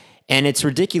 Right. You know? And it's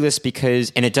ridiculous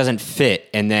because it doesn't fit.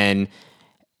 And then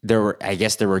there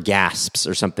were gasps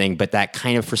or something, but that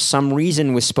kind of, for some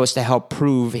reason, was supposed to help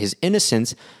prove his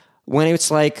innocence, when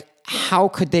it's like, how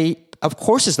could they? Of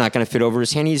course it's not going to fit over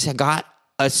his hand. He's got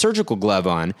a surgical glove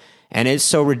on. And it's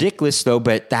so ridiculous, though,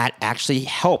 but that actually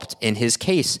helped in his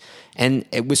case. And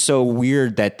it was so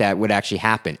weird that would actually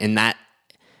happen. And that,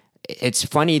 it's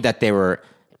funny that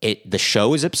the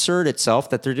show is absurd itself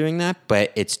that they're doing that,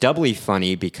 but it's doubly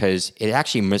funny because it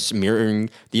actually mirroring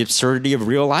the absurdity of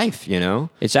real life, you know?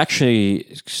 It's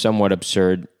actually somewhat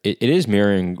absurd. It is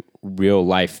mirroring real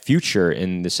life future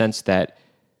in the sense that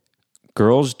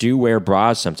girls do wear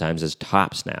bras sometimes as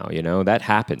tops now, you know? That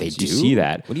happens. They do? You see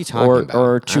that. What are you talking about?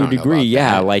 Or to a degree,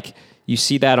 yeah. That. Like, you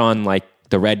see that on, like,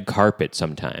 the red carpet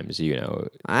sometimes, you know?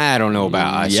 I don't know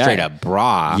about a straight-up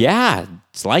bra. Yeah,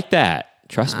 it's like that.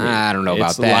 Trust me. I don't know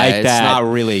about that. Like it's not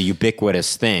really a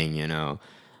ubiquitous thing, you know?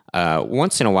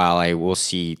 Once in a while, I will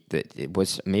see that it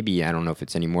was, maybe, I don't know if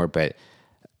it's anymore, but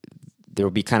there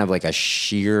will be kind of like a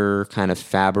sheer kind of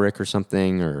fabric or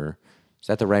something, or is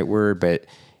that the right word? But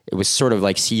it was sort of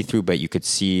like see-through, but you could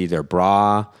see their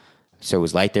bra. So it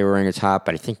was like they were wearing a top,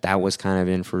 but I think that was kind of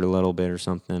in for a little bit or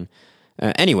something.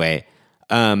 Anyway,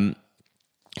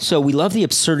 so we love the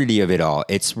absurdity of it all.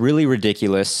 It's really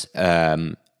ridiculous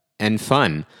and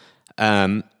fun.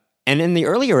 And in the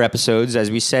earlier episodes,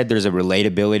 as we said, there's a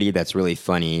relatability that's really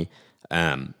funny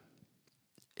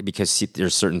because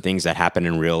there's certain things that happen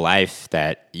in real life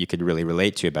that you could really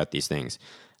relate to about these things.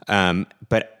 And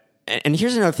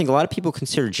here's another thing. A lot of people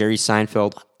consider Jerry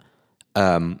Seinfeld,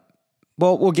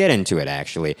 well, we'll get into it,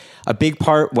 actually. A big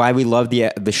part why we love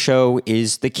the show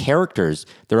is the characters.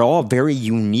 They're all very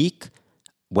unique,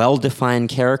 well-defined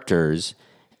characters,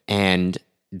 and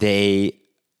they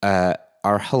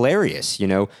are hilarious, you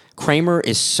know? Kramer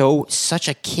is such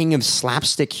a king of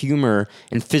slapstick humor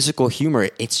and physical humor.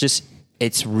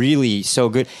 It's really so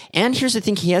good. And here's the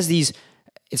thing. He has these...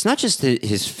 It's not just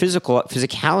his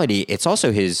physicality, it's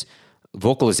also his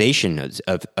vocalization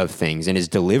of things and his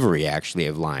delivery, actually,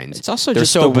 of lines. It's also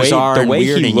just so bizarre and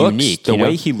weird and unique. The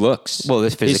way he looks. Well, the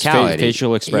physicality. His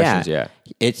facial expressions, yeah.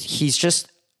 He's just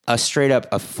a straight-up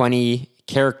a funny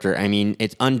character. I mean,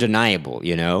 it's undeniable,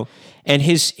 you know? And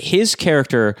his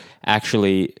character,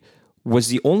 actually, was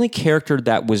the only character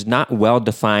that was not well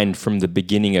defined from the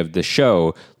beginning of the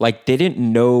show. Like, they didn't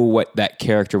know what that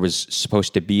character was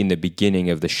supposed to be in the beginning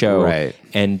of the show. Right.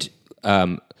 And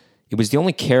it was the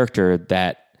only character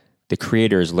that the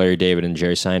creators, Larry David and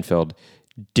Jerry Seinfeld,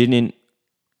 didn't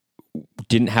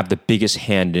have the biggest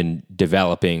hand in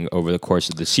developing over the course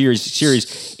of the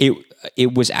series.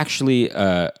 It was actually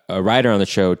a writer on the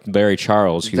show, Larry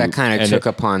Charles, who that kind of took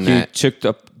upon that.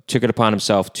 Took it upon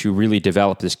himself to really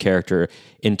develop this character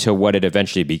into what it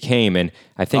eventually became. And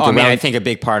I think, I think a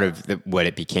big part of what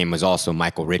it became was also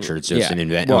Michael Richards.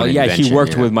 He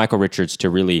worked with Michael Richards to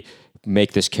really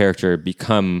make this character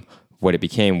become what it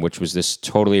became, which was this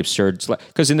totally absurd.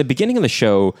 Because in the beginning of the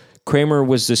show, Kramer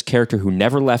was this character who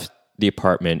never left the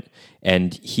apartment,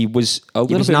 and he was a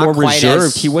little bit more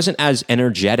reserved. He wasn't as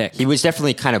energetic. He was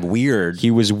definitely kind of weird.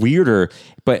 He was weirder,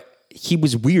 but he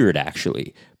was weird,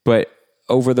 actually. But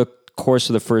over the course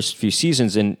of the first few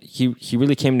seasons, and he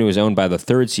really came to his own by the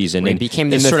third season. And became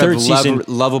this sort of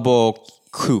lovable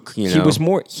kook, you know?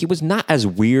 He was not as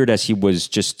weird as he was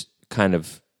just kind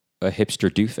of a hipster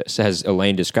doofus, as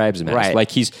Elaine describes him as. Right.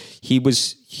 Like he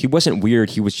wasn't weird,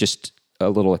 he was just a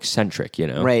little eccentric, you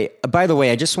know? Right. By the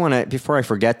way, I just want to, before I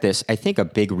forget this, I think a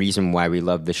big reason why we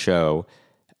love the show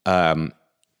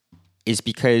is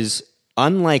because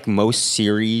unlike most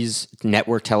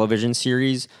network television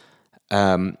series,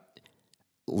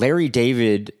 Larry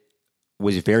David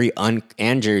was and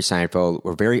Jerry Seinfeld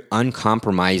were very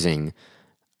uncompromising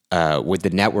with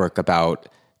the network about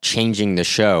changing the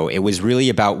show. It was really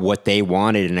about what they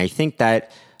wanted, and I think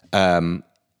that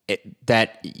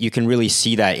that you can really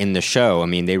see that in the show. I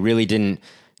mean, they really didn't.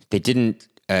 They didn't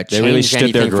change really stood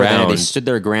anything their for them. ground. They stood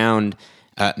their ground.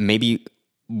 Maybe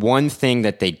one thing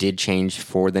that they did change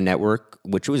for the network,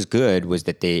 which was good, was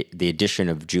that the addition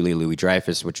of Julia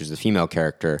Louis-Dreyfus, which was the female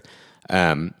character.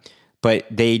 But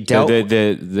they dealt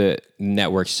the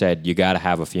network said you got to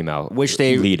have a female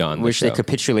lead on, which they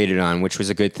capitulated on, which was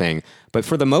a good thing. But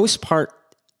for the most part,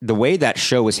 the way that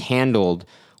show was handled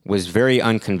was very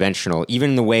unconventional.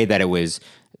 Even the way that it was,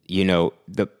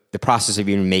 the process of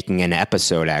even making an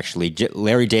episode. Actually,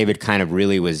 Larry David kind of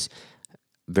really was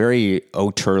very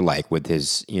auteur-like with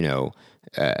his,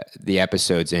 the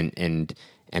episodes, and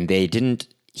they didn't.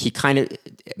 He kind of,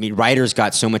 writers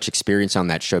got so much experience on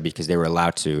that show because they were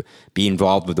allowed to be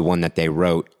involved with the one that they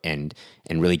wrote and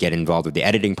really get involved with the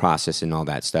editing process and all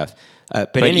that stuff.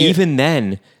 But even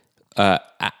then,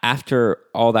 after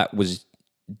all that was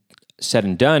said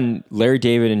and done, Larry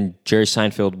David and Jerry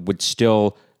Seinfeld would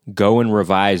still go and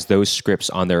revise those scripts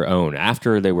on their own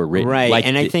after they were written. Right,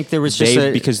 and I think there was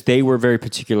because they were very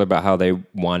particular about how they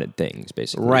wanted things,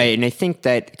 basically. Right, and I think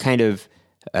that kind of...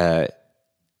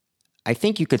 I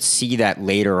think you could see that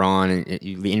later on,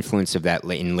 the influence of that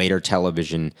in later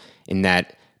television, in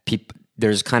that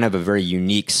there's kind of a very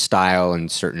unique style in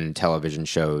certain television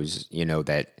shows,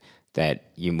 that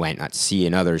you might not see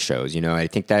in other shows. I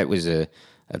think that was a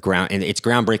ground, and it's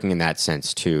groundbreaking in that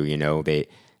sense too.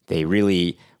 They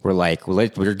really were like, well,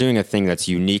 we're doing a thing that's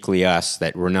uniquely us,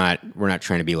 that we're not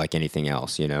trying to be like anything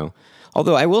else.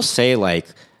 Although I will say, like,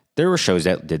 there were shows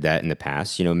that did that in the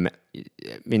past.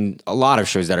 A lot of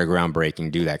shows that are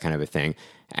groundbreaking do that kind of a thing.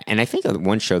 And I think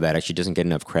one show that actually doesn't get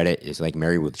enough credit is like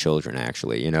Married with Children,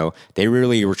 actually. They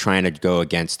really were trying to go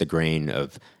against the grain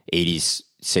of 80s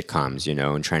sitcoms,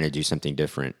 and trying to do something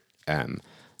different.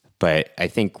 But I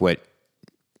think what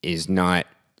is not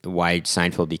why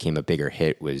Seinfeld became a bigger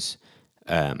hit was...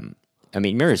 Married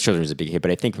with Children was a big hit,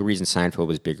 but I think the reason Seinfeld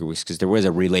was bigger was because there was a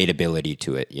relatability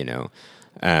to it,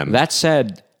 That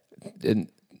said...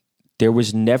 there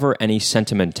was never any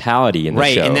sentimentality in the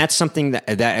show. Right, and that's something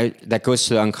that goes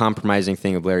to the uncompromising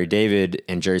thing of Larry David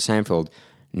and Jerry Seinfeld.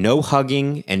 No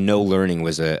hugging and no learning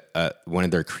was one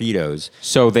of their credos.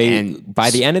 So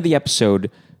by the end of the episode,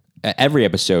 every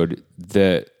episode,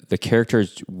 the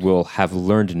characters will have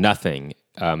learned nothing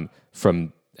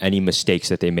from any mistakes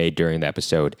that they made during the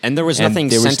episode. And there was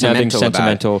nothing sentimental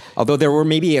about it. Although there were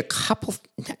maybe a couple,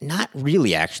 not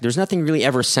really actually. There's nothing really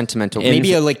ever sentimental.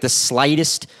 Maybe like the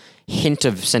slightest hint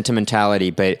of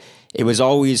sentimentality, but it was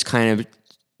always kind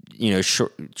of,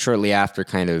 shortly after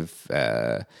kind of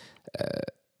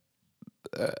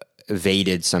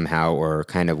evaded somehow or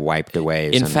kind of wiped away.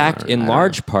 In fact, in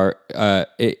large part,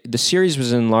 the series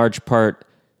was in large part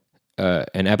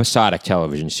an episodic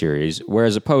television series,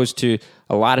 whereas opposed to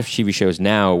a lot of TV shows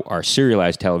now are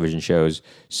serialized television shows.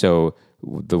 So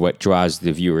what draws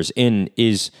the viewers in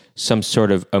is some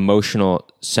sort of emotional,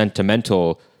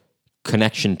 sentimental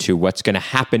connection to what's going to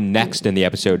happen next in the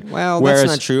episode. Well, that's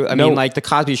not true. I mean, like the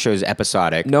Cosby Show is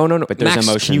episodic. No. But there's Max,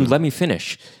 emotion. can you let me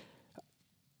finish?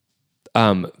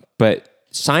 But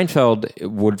Seinfeld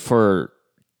would, for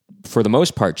the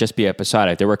most part, just be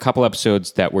episodic. There were a couple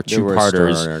episodes that were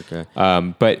two-parters,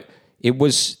 but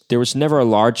there was never a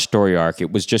large story arc.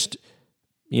 It was just,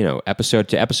 episode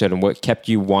to episode, and what kept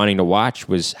you wanting to watch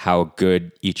was how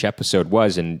good each episode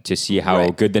was, and to see how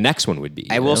good the next one would be.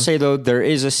 I will say though, there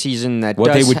is a season that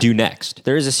they would do next.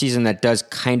 There is a season that does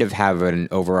kind of have an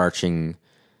overarching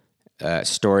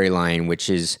storyline, which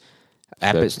is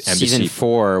season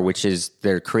 4, which is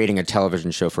they're creating a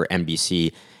television show for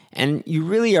NBC. And you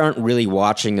really aren't really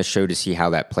watching the show to see how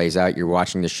that plays out. You're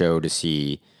watching the show to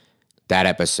see that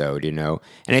episode, And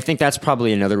I think that's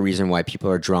probably another reason why people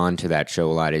are drawn to that show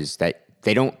a lot, is that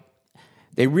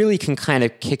they really can kind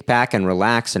of kick back and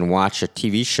relax and watch a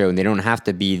TV show, and they don't have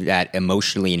to be that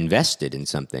emotionally invested in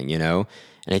something, And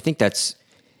I think that's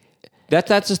the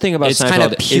thing about it's Seinfeld.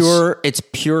 Kind of pure. It's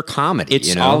pure comedy.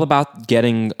 It's all about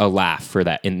getting a laugh for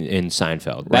that in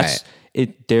Seinfeld. That's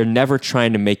it. They're never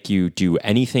trying to make you do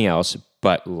anything else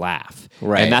but laugh.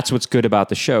 Right. And that's what's good about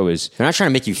the show is they're not trying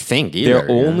to make you think either. Their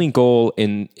only goal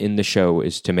in the show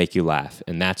is to make you laugh,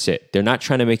 and that's it. They're not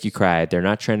trying to make you cry. They're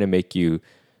not trying to make you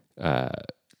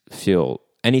feel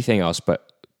anything else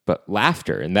but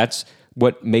laughter. And that's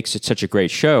what makes it such a great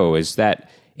show, is that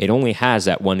it only has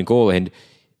that one goal, and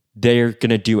they're going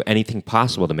to do anything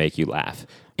possible to make you laugh.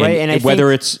 Right, and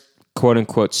whether it's quote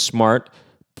unquote smart,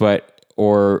 but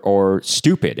or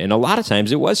stupid. And a lot of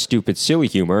times it was stupid, silly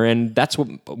humor. And that's what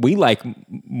we like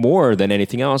more than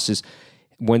anything else, is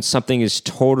when something is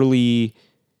totally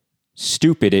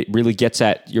stupid, it really gets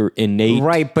at your innate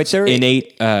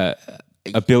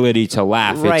ability to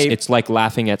laugh. Right. It's like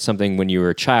laughing at something when you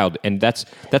were a child. And that's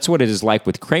what it is like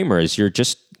with Kramer, is you're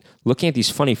just looking at these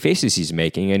funny faces he's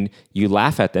making and you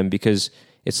laugh at them because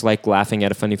it's like laughing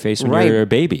at a funny face when you're a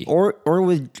baby. Or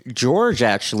with George,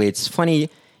 actually, it's funny.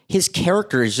 His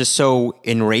character is just so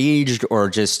enraged or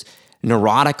just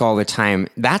neurotic all the time.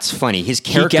 That's funny. His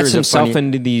character he gets himself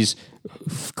into these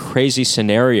crazy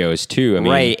scenarios too. I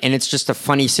mean, right, and it's just a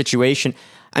funny situation.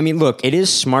 I mean, look, it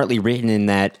is smartly written in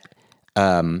that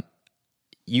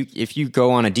if you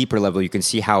go on a deeper level, you can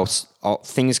see how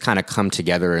things kind of come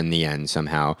together in the end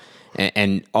somehow,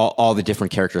 and all the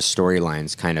different character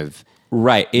storylines kind of.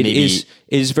 Right. It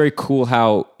is very cool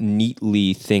how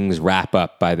neatly things wrap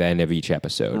up by the end of each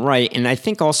episode. Right, and I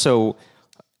think also,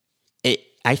 it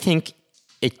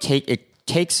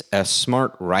takes a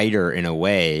smart writer in a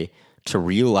way to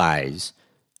realize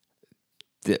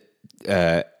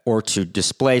or to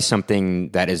display something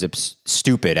that is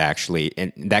stupid, actually,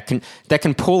 and that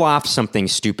can pull off something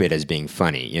stupid as being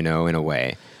funny, in a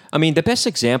way. I mean, the best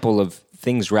example of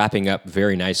things wrapping up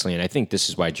very nicely, and I think this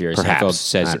is why Jerry Seinfeld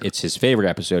says it's his favorite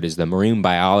episode, is the marine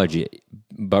biologist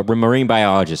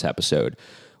episode,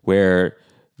 where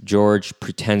George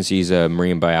pretends he's a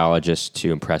marine biologist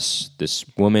to impress this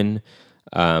woman,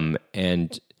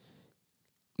 and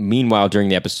meanwhile, during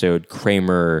the episode,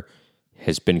 Kramer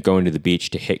has been going to the beach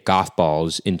to hit golf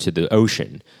balls into the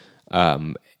ocean,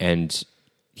 and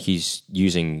he's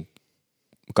using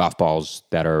golf balls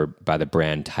that are by the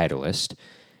brand Titleist.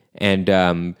 And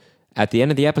at the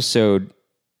end of the episode,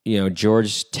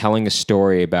 George's telling a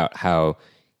story about how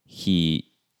he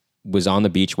was on the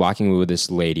beach walking with this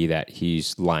lady that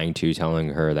he's lying to, telling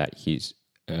her that he's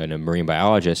a marine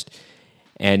biologist.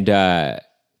 And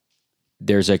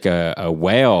there's like a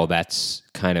whale that's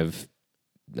kind of,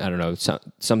 I don't know,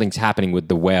 something's happening with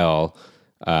the whale.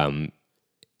 And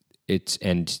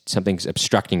something's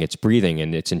obstructing its breathing,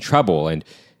 and it's in trouble. And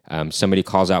somebody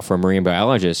calls out for a marine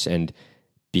biologist, and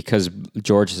because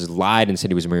George has lied and said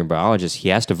he was a marine biologist, he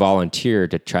has to volunteer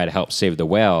to try to help save the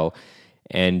whale.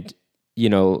 And,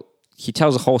 he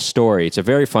tells a whole story. It's a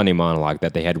very funny monologue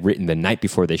that they had written the night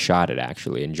before they shot it,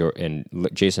 actually. And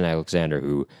Jason Alexander,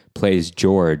 who plays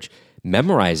George,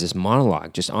 memorized this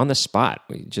monologue just on the spot.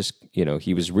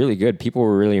 He was really good. People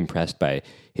were really impressed by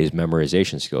his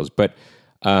memorization skills. But,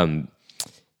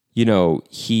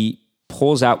 he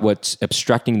pulls out what's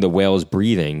obstructing the whale's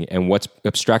breathing, and what's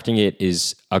obstructing it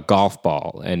is a golf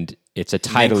ball, and it's a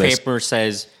Titleist. And Kramer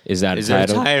says, "Is that a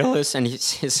Titleist?" And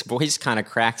his voice kind of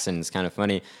cracks, and it's kind of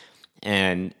funny.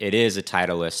 And it is a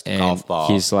Titleist golf ball.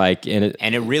 He's like, and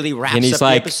it really wraps up the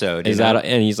episode.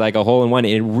 And he's like a hole in one.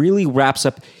 It really wraps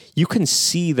up. You can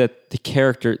see that the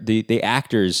character, the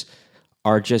actors,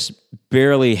 are just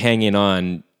barely hanging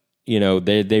on.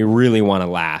 They really want to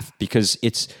laugh because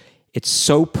it's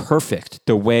so perfect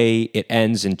the way it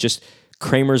ends, and just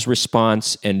Kramer's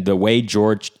response and the way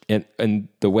George and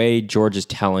the way George is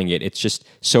telling it. It's just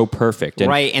so perfect,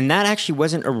 right? And that actually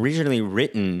wasn't originally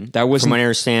written. That wasn't, from what I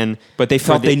understand. But they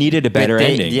felt they needed a better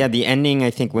ending. Yeah, the ending, I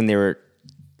think, when they were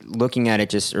looking at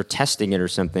it or testing it or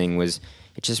something, it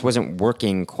just wasn't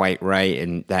working quite right,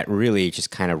 and that really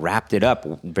just kind of wrapped it up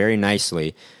very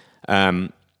nicely.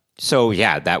 So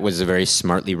yeah, that was a very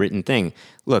smartly written thing.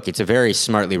 Look, it's a very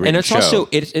smartly written show.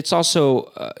 And it's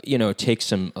also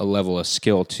takes a level of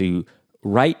skill to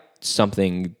write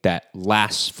something that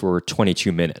lasts for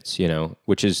 22 minutes,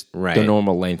 which is the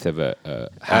normal length of a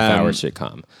half-hour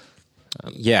sitcom.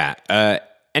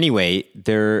 Anyway,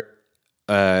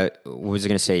 what was I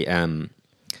going to say?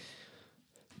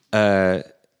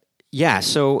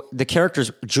 So the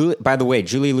characters, by the way,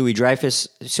 Julie Louis-Dreyfus,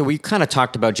 so we kind of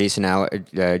talked about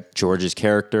George's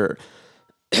character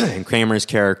and Kramer's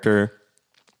character.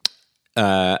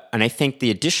 And I think the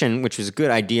addition, which was a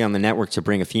good idea on the network to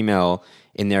bring a female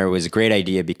in there, was a great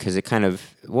idea because it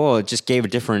it just gave a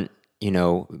different,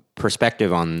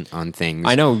 perspective on things.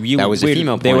 I know. That was a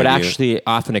female point They would of view. actually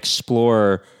often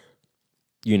explore,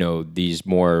 these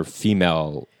more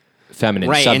feminine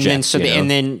subjects.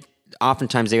 And then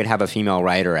oftentimes they would have a female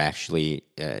writer actually,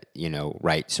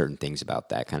 write certain things about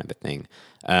that kind of a thing.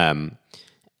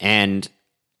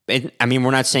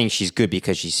 We're not saying she's good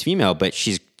because she's female, but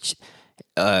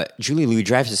Julie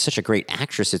Louis-Dreyfus is such a great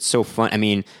actress. It's so fun. I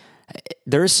mean,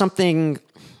 there is something.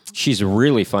 She's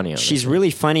really funny. She's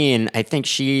really funny, and I think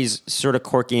she's sort of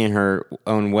quirky in her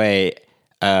own way.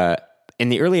 In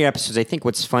the earlier episodes, I think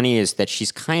what's funny is that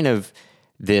she's kind of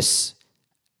this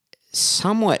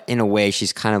somewhat, in a way,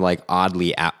 she's kind of like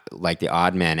oddly out, like the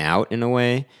odd man out in a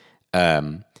way,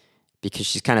 because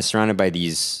she's kind of surrounded by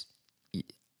these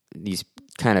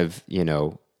kind of,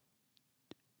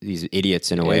 these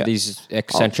idiots in a way. These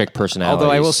eccentric personalities.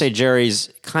 Although I will say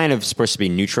Jerry's kind of supposed to be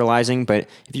neutralizing, but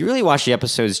if you really watch the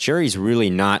episodes, Jerry's really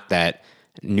not that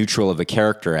neutral of a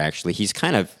character, actually. He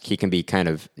can be kind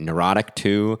of neurotic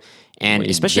too. And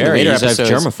especially in the later episodes,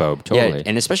 germaphobe, totally. Yeah,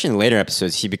 and especially in the later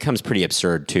episodes, he becomes pretty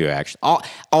absurd too. Actually,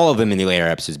 all of them in the later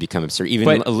episodes become absurd.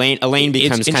 Even Elaine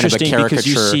becomes kind of a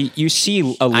caricature. Because you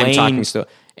see Elaine. I'm talking still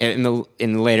in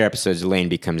the later episodes. Elaine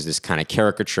becomes this kind of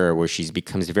caricature where she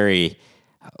becomes very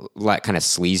kind of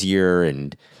sleazier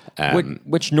and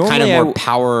which normally kind of more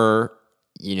power.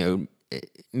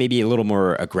 Maybe a little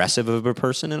more aggressive of a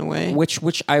person in a way.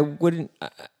 Which I wouldn't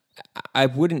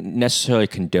necessarily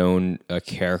condone a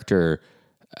character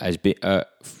as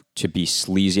to be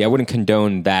sleazy. I wouldn't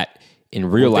condone that in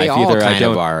real life either. They all kind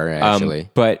of are, actually.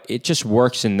 But it just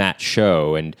works in that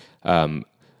show, and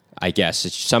I guess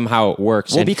it somehow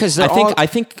works. Well, and because I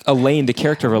think Elaine, the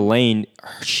character of Elaine,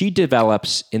 she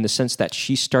develops in the sense that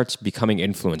she starts becoming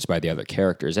influenced by the other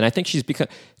characters, and I think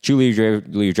Julia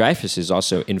Louis-Dreyfus is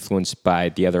also influenced by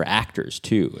the other actors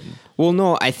too. Well,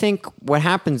 no, I think what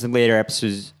happens in later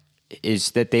episodes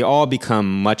is that they all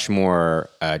become much more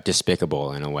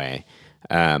despicable in a way.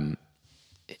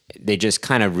 They just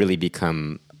kind of really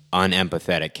become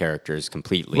unempathetic characters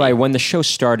completely. Right. When the show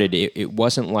started, it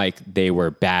wasn't like they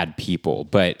were bad people,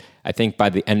 but I think by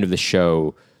the end of the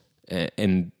show,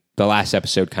 and the last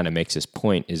episode kind of makes this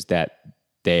point, is that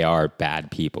they are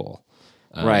bad people.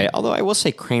 Right. Although I will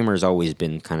say Kramer's always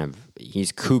been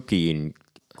he's kooky and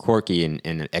quirky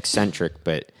and eccentric,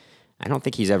 but I don't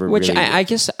think he's ever really... I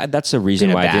guess that's the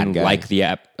reason why I didn't like the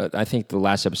I think the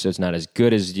last episode's not as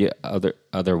good as the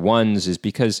other ones, is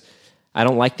because I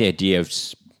don't like the idea of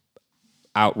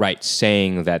outright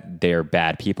saying that they're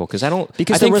bad people, because I think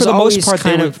there was for the always most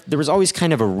part there was always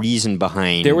kind of a reason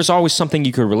behind. There was always something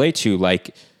you could relate to,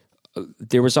 like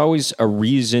there was always a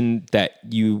reason that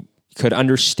you could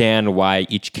understand why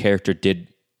each character did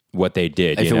what they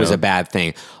did. If it was a bad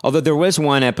thing. Although there was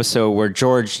one episode where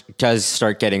George does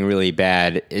start getting really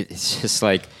bad. It's just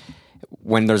like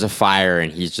when there's a fire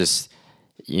and he's just,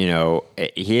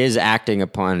 he is acting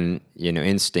upon,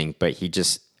 instinct, but he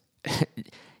just,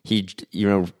 he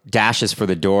dashes for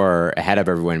the door ahead of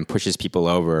everyone and pushes people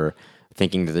over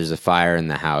thinking that there's a fire in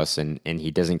the house, and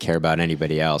he doesn't care about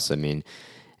anybody else. I mean,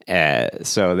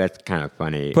 so that's kind of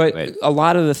funny. But a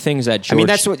lot of the things that George...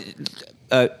 that's what...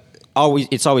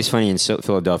 it's always funny in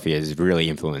Philadelphia is really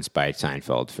influenced by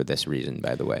Seinfeld for this reason,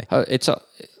 by the way.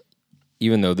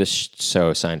 Even though this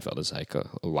show Seinfeld is like a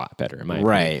lot better in my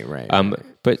opinion. Right.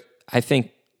 But I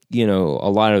think, a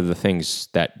lot of the things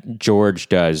that George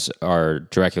does are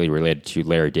directly related to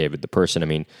Larry David, the person. I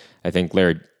mean, I think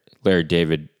Larry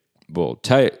David will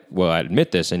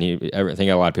admit this, and I think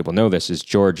a lot of people know this, is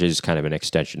George is kind of an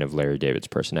extension of Larry David's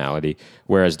personality,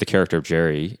 whereas the character of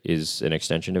Jerry is an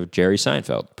extension of Jerry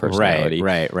Seinfeld personality.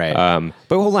 Right. But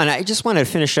hold on, I just want to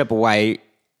finish up why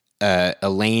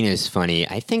Elaine is funny.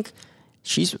 I think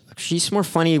she's more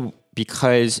funny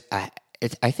because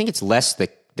I think it's less the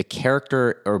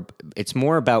character, or it's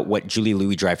more about what Julia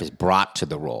Louis-Dreyfus brought to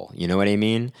the role. You know what I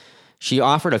mean? She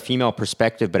offered a female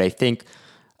perspective, but I think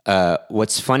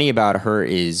what's funny about her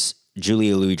is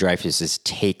Julia Louis-Dreyfus's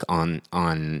take on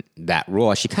that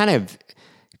role. She kind of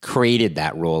created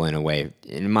that role in a way,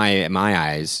 in my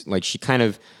eyes. Like she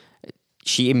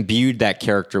imbued that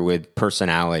character with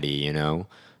personality,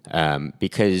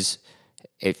 because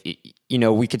if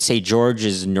we could say George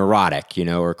is neurotic,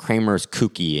 or Kramer's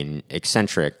kooky and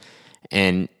eccentric,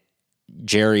 and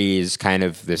Jerry is kind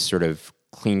of this sort of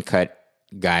clean-cut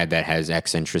guy that has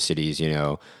eccentricities,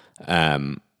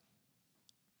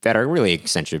 that are really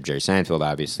eccentric of Jerry Seinfeld,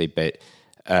 obviously. But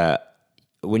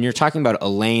when you're talking about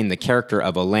Elaine, the character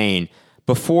of Elaine,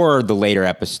 before the later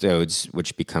episodes,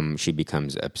 she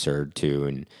becomes absurd too,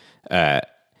 and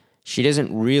she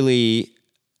doesn't really.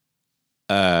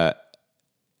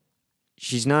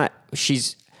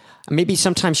 She's maybe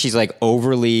sometimes she's like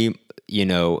overly,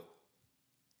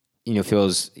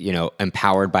 feels,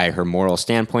 empowered by her moral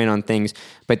standpoint on things,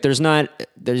 but there's not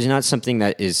something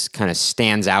that is kind of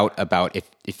stands out about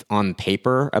if on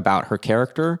paper about her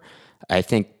character, I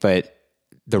think, but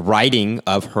the writing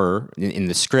of her in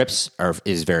the scripts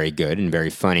is very good and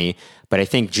very funny, but I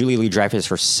think Julia Louis-Dreyfus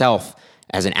herself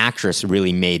as an actress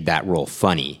really made that role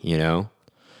funny,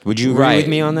 Would you agree with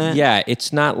me on that? Yeah,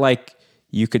 it's not like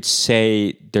you could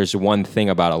say there's one thing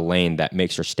about Elaine that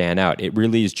makes her stand out. It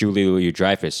really is Julia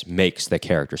Louis-Dreyfus makes the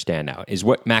character stand out, is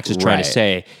what Max is trying to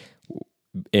say.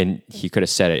 and he could have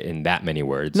said it in that many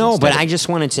words. No, but I just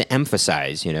wanted to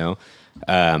emphasize,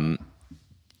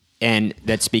 and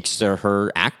that speaks to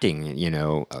her acting,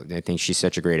 I think she's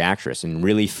such a great actress and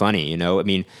really funny, I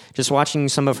mean, just watching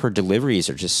some of her deliveries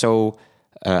are just so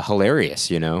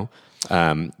hilarious,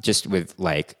 just with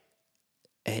like,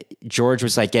 George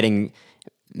was like getting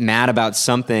mad about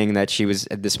something that she was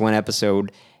at this one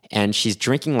episode, and she's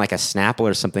drinking like a Snapple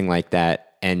or something like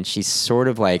that, and she's sort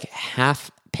of like half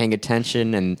paying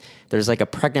attention, and there's like a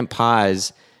pregnant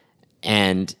pause,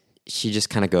 and she just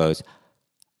kind of goes,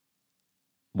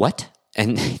 "What?"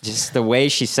 And just the way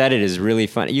she said it is really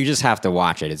funny. You just have to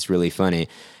watch it. It's really funny.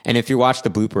 And if you watch the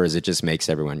bloopers, it just makes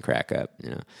everyone crack up,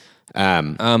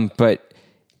 But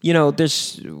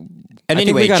there's. And I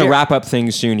think we got to wrap up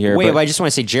things soon here. Wait, but I just want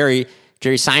to say Jerry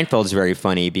Seinfeld is very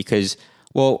funny because,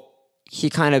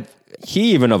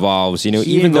 he even evolves,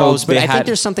 even evolves, though I think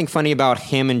there's something funny about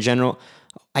him in general.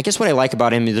 I guess what I like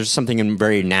about him is there's something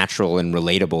very natural and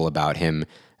relatable about him.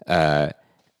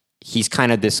 He's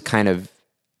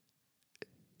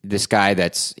this guy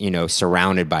that's,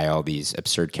 surrounded by all these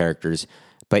absurd characters,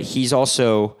 but he's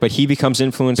also... But he becomes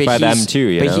influenced by them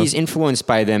too, But he's influenced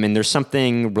by them, and there's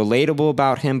something relatable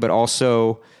about him, but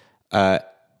also...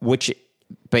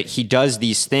 but he does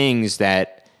these things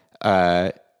that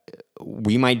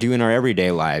we might do in our everyday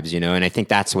lives, and I think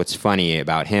that's what's funny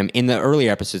about him in the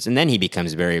earlier episodes, and then he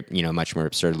becomes very, much more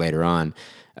absurd later on,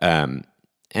 and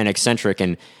eccentric,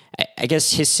 and I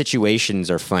guess his situations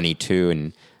are funny too,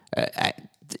 and...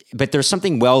 but there's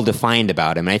something well defined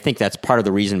about him, and I think that's part of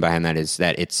the reason behind that is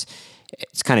that it's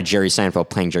kind of Jerry Seinfeld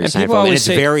playing Jerry Seinfeld, and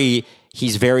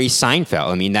he's very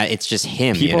Seinfeld. I mean, that it's just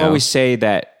him. People always say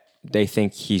that they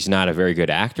think he's not a very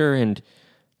good actor,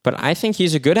 but I think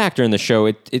he's a good actor in the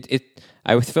show.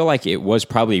 I feel like it was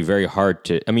probably very hard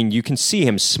to. I mean, you can see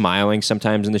him smiling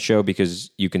sometimes in the show because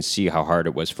you can see how hard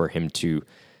it was for him to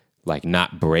like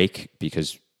not break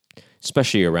because.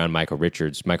 Especially around Michael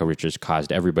Richards. Michael Richards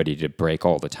caused everybody to break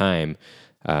all the time.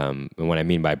 And what I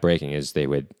mean by breaking is he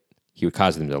would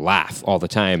cause them to laugh all the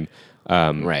time,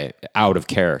 out of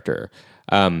character.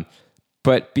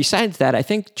 But besides that, I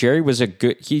think Jerry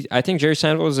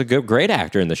Seinfeld was a great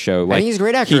actor in the show. Like, I think he's a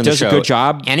great actor in the show. He does a good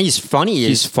job. And he's funny.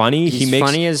 He's funny. He's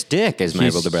funny as Dick, as my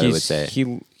older brother would say.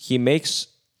 He makes...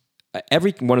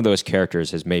 every one of those characters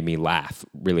has made me laugh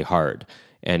really hard.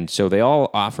 And so they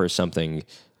all offer something...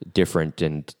 different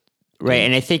and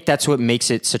I think that's what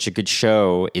makes it such a good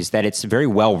show is that it's very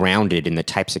well rounded in the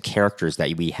types of characters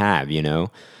that we have,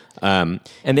 and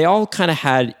they all kind of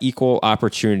had equal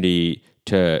opportunity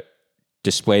to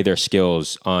display their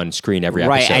skills on screen every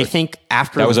episode. Right, I think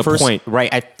after that was a point.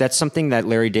 Right, that's something that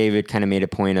Larry David kind of made a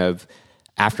point of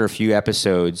after a few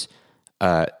episodes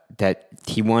that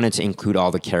he wanted to include all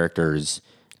the characters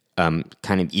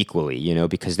kind of equally,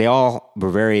 because they all were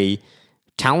very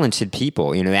talented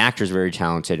people, the actor's very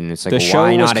talented, and it's like,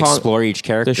 why not explore each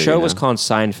character? The show was called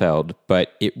Seinfeld,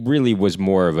 but it really was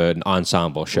more of an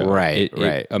ensemble show. Right.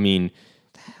 I mean,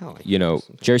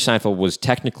 Jerry Seinfeld was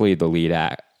technically the lead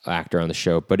actor on the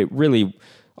show, but it really,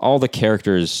 all the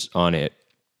characters on it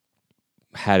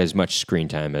had as much screen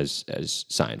time as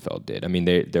Seinfeld did. I mean,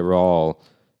 they were all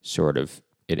sort of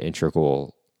an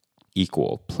integral,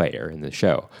 equal player in the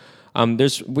show.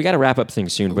 We got to wrap up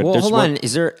things soon, but hold on.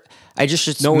 Is there? I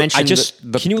just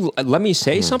mentioned. Can you let me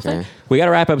say something? Okay. We got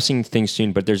to wrap up things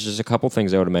soon, but there's just a couple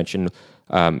things I want to mention,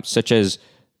 such as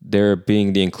there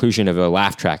being the inclusion of a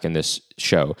laugh track in this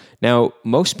show. Now,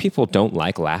 most people don't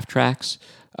like laugh tracks,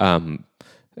 and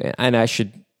I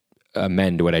should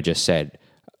amend what I just said.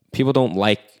 People don't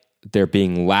like there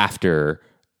being laughter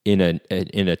in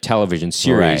a television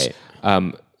series.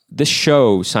 Right. This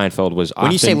show, Seinfeld, was often...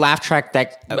 When you say laugh track,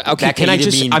 that can I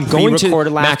just... I'm going to...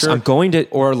 Max, I'm going to...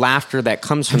 Or laughter that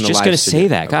comes from the live studio. I was just going to say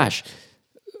that. Okay. Gosh.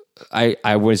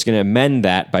 I was going to amend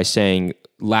that by saying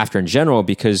laughter in general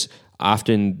because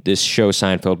often this show,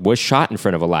 Seinfeld, was shot in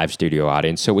front of a live studio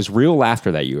audience, so it was real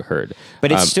laughter that you heard.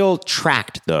 But it's still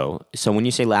tracked, though. So when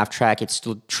you say laugh track, it's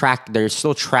still tracked. They're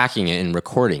still tracking it and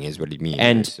recording is what it means.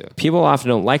 And people often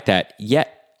don't like that,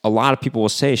 yet... A lot of people will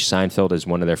say Seinfeld is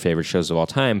one of their favorite shows of all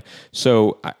time.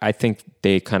 So I think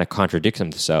they kind of contradict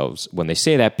themselves when they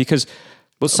say that because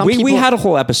we had a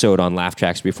whole episode on laugh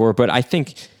tracks before, but I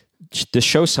think the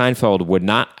show Seinfeld would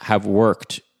not have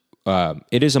worked.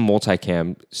 It is a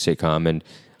multicam sitcom, and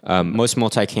most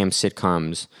multicam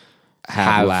sitcoms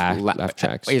have laugh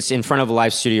tracks. It's in front of a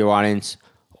live studio audience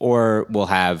or will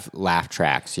have laugh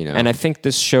tracks, And I think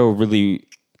this show really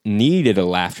needed a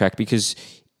laugh track because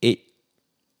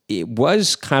it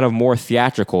was kind of more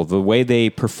theatrical, the way they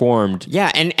performed.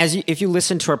 Yeah, and if you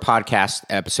listen to our podcast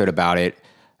episode about it,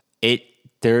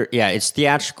 it's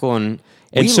theatrical, and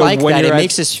we so like that. It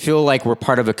makes us feel like we're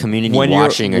part of a community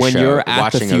watching a show. When you're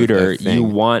at the theater, you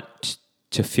want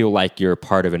to feel like you're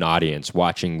part of an audience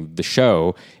watching the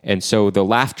show, and so the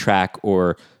laugh track,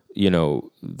 or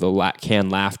the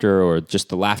canned laughter, or just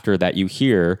the laughter that you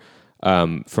hear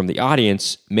from the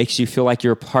audience, makes you feel like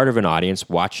you're part of an audience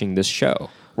watching this show,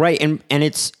 right? And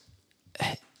it's.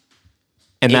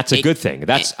 And that's a good thing.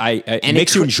 It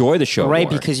makes you enjoy the show, right?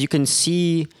 More. Because you can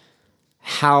see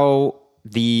how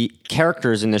the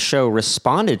characters in the show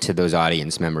responded to those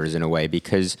audience members in a way.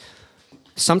 Because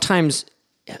sometimes,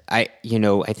 I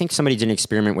think somebody did an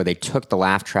experiment where they took the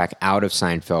laugh track out of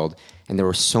Seinfeld, and there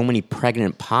were so many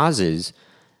pregnant pauses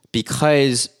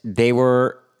because they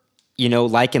were,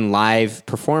 like in live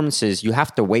performances, you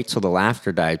have to wait till the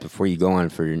laughter dies before you go on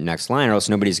for your next line, or else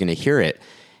nobody's going to hear it.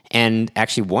 And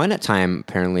actually, one time,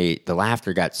 apparently, the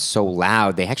laughter got so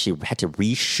loud they actually had to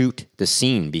reshoot the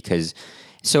scene because.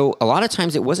 So a lot of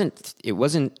times it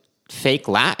wasn't fake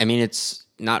laugh. I mean, it's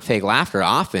not fake laughter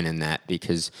often in that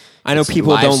because I know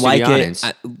people don't like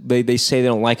it. They say they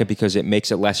don't like it because it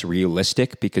makes it less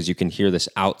realistic because you can hear this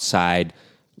outside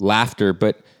laughter,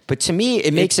 but to me,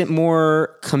 it makes it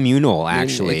more communal.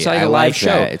 Actually, it's like a live show.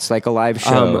 That. It's like a live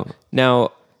show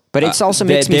now. But it also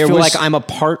makes me feel like I'm a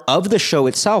part of the show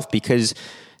itself because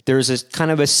there's this kind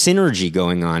of a synergy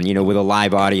going on, with a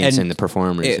live audience and the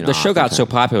performers. The show got so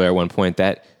popular at one point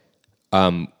that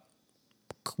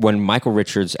when Michael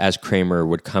Richards as Kramer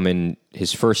would come in,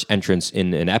 his first entrance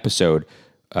in an episode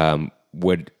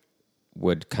would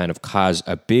kind of cause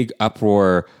a big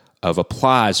uproar of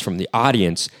applause from the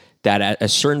audience, that at a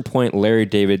certain point Larry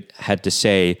David had to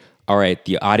say, all right,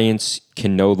 the audience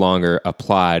can no longer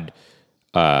applaud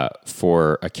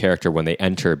for a character when they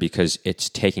enter because it's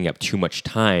taking up too much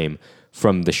time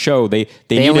from the show. They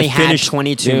need only to finish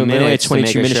 22 minutes.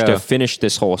 22 minutes to finish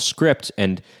this whole script,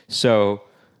 and so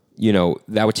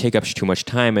that would take up too much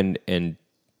time and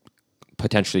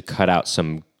potentially cut out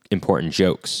some important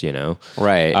jokes.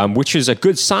 Right? Which is a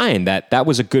good sign that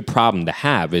was a good problem to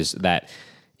have. Is that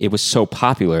it was so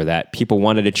popular that people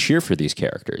wanted to cheer for these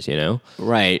characters.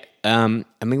 Right. I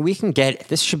mean, we can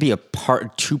this should be a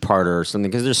two-parter or something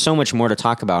because there's so much more to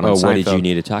talk about on Seinfeld. What did you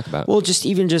need to talk about? Well,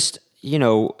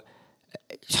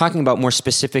 talking about more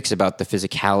specifics about the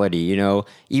physicality,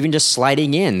 even just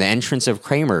sliding in the entrance of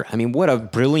Kramer. I mean, what a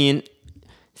brilliant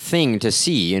thing to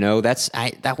see,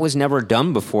 that was never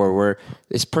done before, where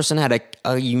this person had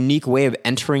a unique way of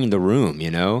entering the room,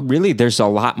 Really, there's a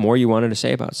lot more you wanted to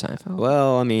say about Seinfeld?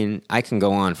 Well, I mean, I can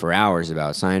go on for hours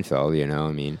about Seinfeld,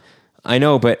 I mean... I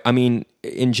know, but I mean,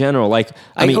 in general,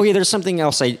 there's something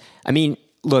else. I mean,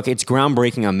 look, it's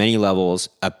groundbreaking on many levels.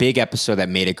 A big episode that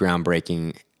made it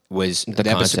groundbreaking was the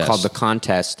episode called The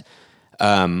Contest,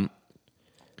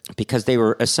 because they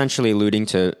were essentially alluding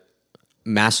to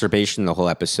masturbation the whole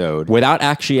episode. Without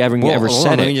actually ever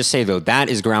said it. Let me just say, though, that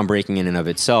is groundbreaking in and of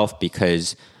itself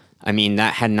because, I mean,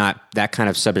 that kind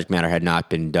of subject matter had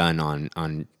not been done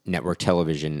on network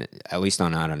television, at least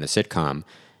not on a sitcom.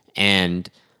 And...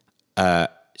 so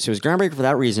it was groundbreaking for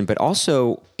that reason, but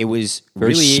also it was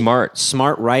very really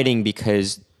smart writing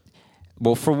because,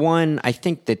 well, for one, I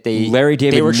think that they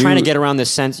were trying to get around the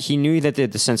sense. He knew that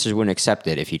the censors wouldn't accept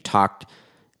it if he talked,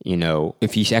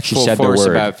 if he actually said the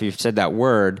word. If he said that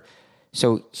word.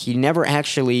 So he never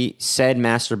actually said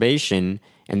masturbation,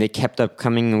 and they kept up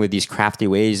coming with these crafty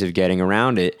ways of getting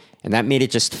around it. And that made it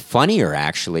just funnier,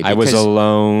 actually. I was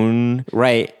alone.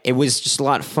 Right. It was just a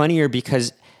lot funnier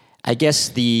because... I guess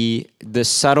the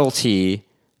subtlety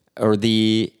or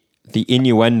the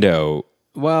innuendo.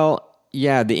 Well,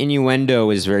 yeah, the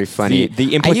innuendo is very funny.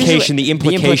 The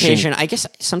implication. I guess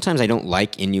sometimes I don't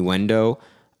like innuendo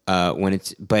when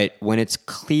it's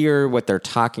clear what they're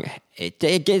talking.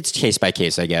 It gets case by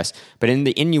case, I guess. But in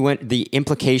the innuendo, the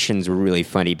implications were really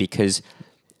funny because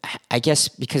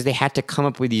they had to come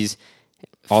up with these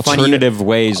alternative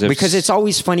ways of... Because it's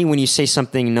always funny when you say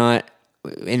something not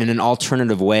in an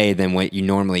alternative way than what you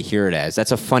normally hear it as.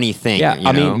 That's a funny thing. Yeah,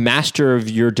 I mean, master of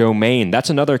your domain. That's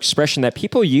another expression that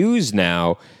people use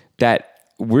now that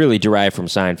really derived from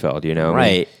Seinfeld,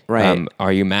 Right.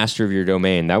 Are you master of your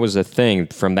domain? That was a thing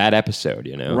from that episode,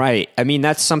 Right. I mean,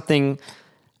 that's something...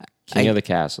 Queen of the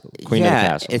castle.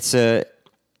 It's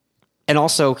and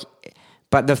also...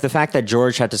 But the fact that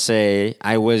George had to say,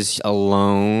 I was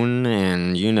alone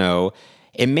and,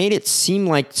 it made it seem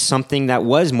like something that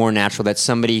was more natural, that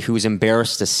somebody who's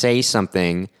embarrassed to say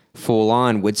something full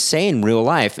on would say in real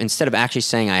life. Instead of actually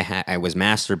saying I was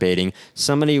masturbating,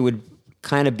 somebody would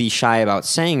kind of be shy about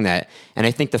saying that. And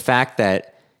I think the fact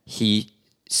that he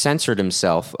censored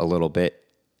himself a little bit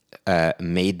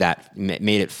made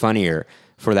it funnier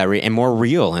for that and more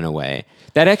real in a way.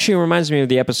 That actually reminds me of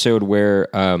the episode where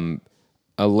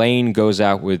Elaine goes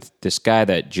out with this guy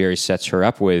that Jerry sets her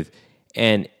up with,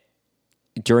 and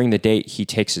during the date he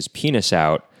takes his penis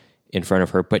out in front of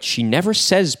her, but she never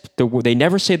says they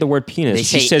never say the word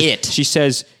penis. They say it. She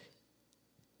says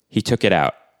he took it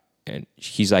out, and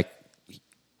he's like,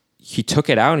 he took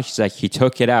it out, and she's like, he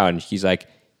took it out, and he's like,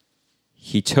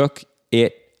 he took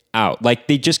it out. Like,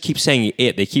 they just keep saying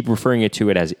it. They keep referring to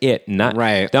it as it,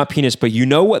 not penis, but you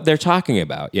know what they're talking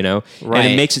about, you know? Right.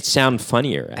 And it makes it sound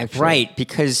funnier, actually. Right,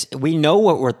 because we know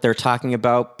what they're talking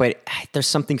about, but there's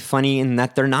something funny in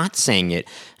that they're not saying it.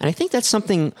 And I think that's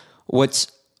something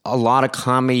what's a lot of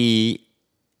comedy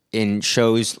in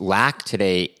shows lack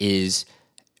today is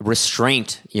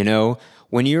restraint, you know?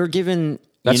 When you're given...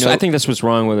 I think that's what's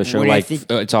wrong with a show like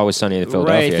It's Always Sunny in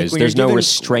Philadelphia. Right, there's no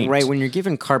restraint. Right, when you're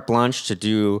given carte blanche to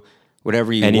do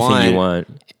whatever you Anything want. you want.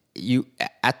 You,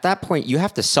 at that point, you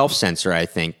have to self-censor, I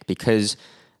think, because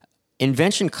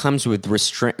invention comes with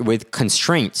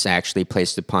constraints actually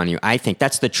placed upon you. I think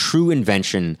that's the true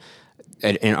invention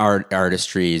in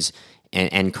artistries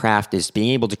and craft, is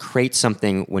being able to create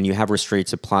something when you have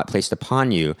restraints placed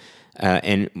upon you.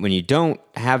 And when you don't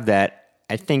have that,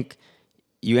 I think...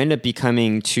 you end up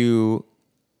becoming too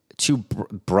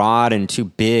broad and too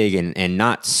big and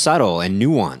not subtle and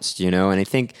nuanced, you know? And I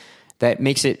think that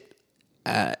makes it,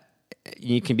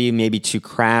 you can be maybe too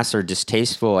crass or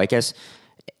distasteful. I guess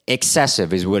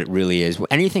excessive is what it really is.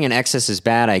 Anything in excess is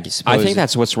bad, I suppose. I think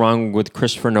that's what's wrong with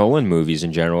Christopher Nolan movies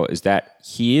in general, is that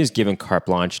he is given carte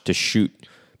blanche to shoot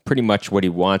pretty much what he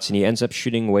wants, and he ends up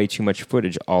shooting way too much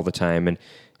footage all the time, and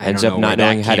ends up not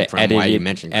knowing how to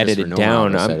edit it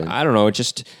down. I don't know,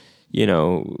 just, you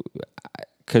know,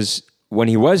 because when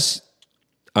he was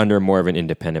under more of an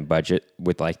independent budget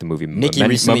with like the movie Nicky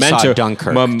recently saw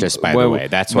Dunkirk, just by the way.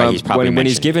 That's why he's probably when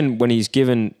he's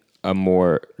given a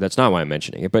more, that's not why I'm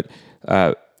mentioning it, but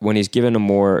when he's given a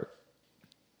more,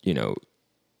 you know,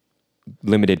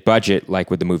 limited budget,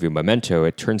 like with the movie Memento,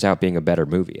 it turns out being a better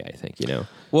movie, I think, you know?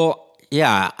 Well,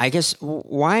 yeah, I guess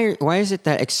why is it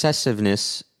that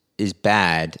excessiveness is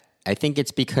bad? I think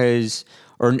it's because,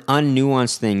 or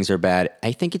unnuanced things are bad.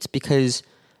 I think it's because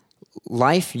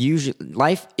life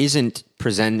isn't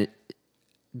presented.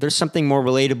 There's something more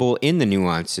relatable in the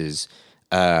nuances.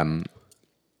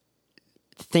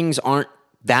 Things aren't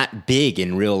that big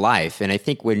in real life, and I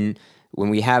think when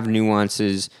we have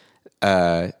nuances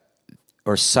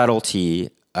or subtlety,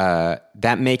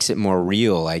 that makes it more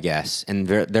real, I guess, and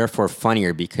therefore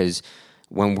funnier, because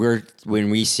when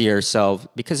we see ourselves,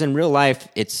 because in real life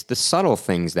it's the subtle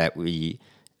things that we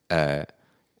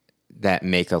that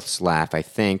make us laugh, I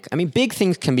think. I mean, big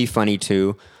things can be funny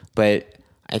too, but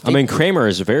I mean, Kramer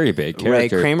is a very big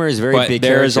character. Right, Kramer is a very big character.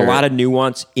 There is a lot of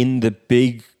nuance in the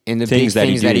big things that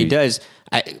he does.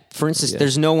 For instance,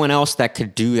 there's no one else that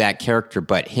could do that character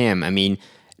but him. I mean,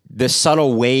 the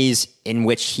subtle ways in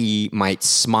which he might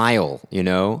smile, you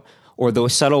know, or the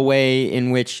subtle way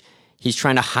in which he's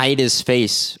trying to hide his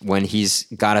face when he's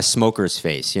got a smoker's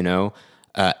face, you know.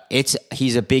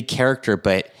 He's a big character,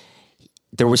 but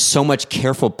there was so much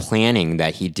careful planning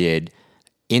that he did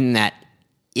in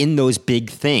those big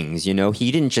things, you know.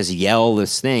 He didn't just yell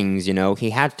those things, you know. He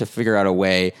had to figure out a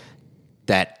way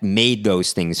that made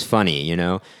those things funny, you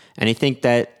know. And I think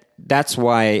that's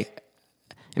why,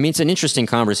 I mean, it's an interesting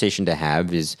conversation to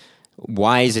have, is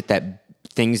why is it that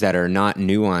things that are not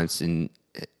nuanced and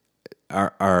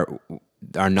are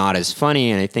not as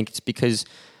funny? And I think it's because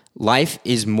life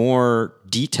is more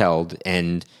detailed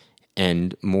and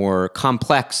more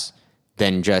complex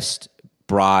than just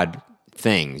broad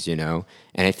things, you know.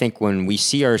 And I think when we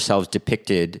see ourselves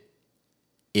depicted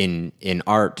in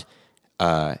art,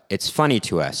 it's funny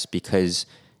to us because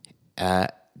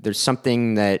there's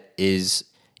something that is,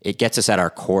 it gets us at our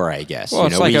core, I guess. Well, you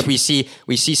know, like we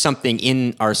see something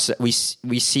in our, we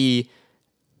see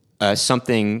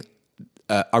something,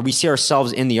 or we see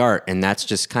ourselves in the art, and that's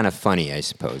just kind of funny, I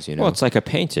suppose. You know, well, it's like a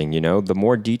painting. You know, the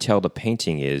more detailed a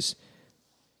painting is,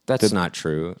 that's not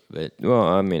true. But well,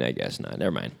 I mean, I guess not.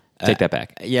 Never mind. Take that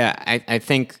back. Yeah, I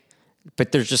think,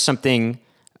 but there's just something.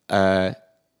 I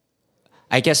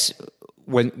guess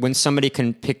when somebody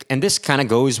can pick, and this kind of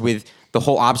goes with the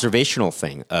whole observational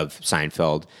thing of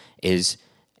Seinfeld, is,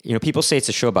 you know, people say it's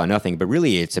a show about nothing, but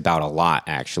really it's about a lot,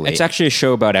 actually. It's actually a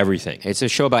show about everything. It's a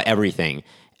show about everything.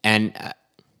 And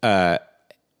I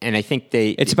think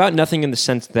it's about nothing in the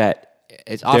sense that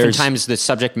it's oftentimes the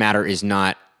subject matter is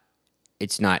not,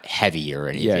 it's not heavy or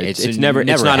anything. Yeah, it's never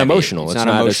it's not heavy. Emotional. It's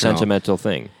not a sentimental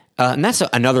thing. And that's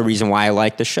another reason why I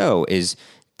like the show, is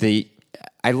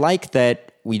I like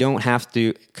that we don't have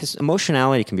to, because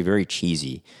emotionality can be very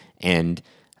cheesy, and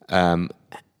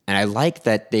I like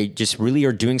that they just really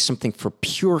are doing something for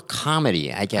pure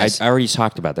comedy, I guess. I already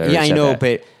talked about that. Yeah, I know,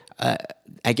 but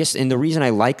I guess, and the reason I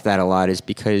like that a lot is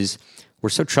because we're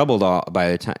so troubled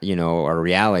by the time, our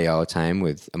reality all the time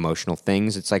with emotional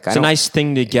things. It's like, it's a nice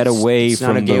thing to get away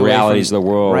from the realities of the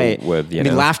world. Right. With, I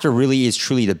mean, laughter really is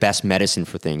truly the best medicine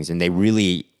for things, and they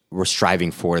really were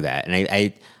striving for that.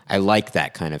 And I like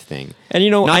that kind of thing. And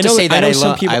not I to know, say that I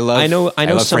love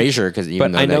some, Frasier, because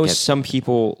but I know some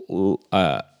people.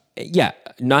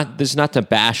 This is not to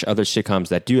bash other sitcoms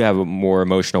that do have a more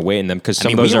emotional weight in them, because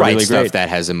some of those are really stuff great. That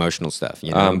has emotional stuff,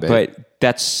 but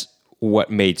that's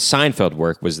what made Seinfeld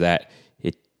work, was that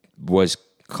it was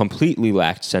completely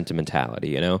lacked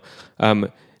sentimentality.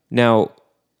 Now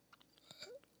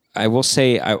I will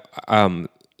say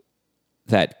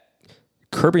that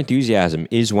Curb Enthusiasm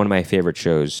is one of my favorite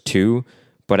shows too.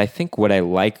 But I think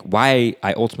why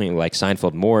I ultimately like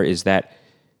Seinfeld more, is that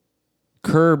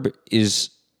Curb is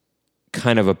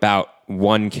kind of about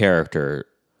one character,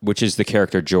 which is the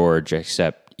character George,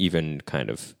 except even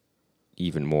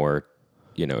more,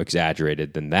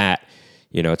 exaggerated than that.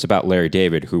 It's about Larry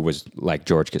David, who was like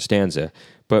George Costanza.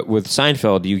 But with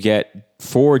Seinfeld, you get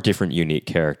 4 different unique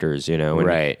characters, and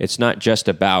right. It's not just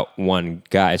about one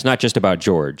guy. It's not just about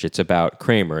George. It's about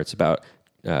Kramer. It's about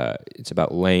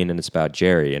Lane, and it's about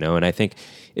Jerry, and I think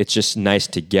it's just nice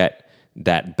to get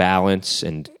that balance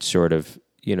and sort of,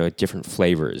 different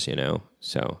flavors,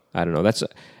 So I don't know. I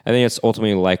think it's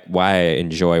ultimately like why I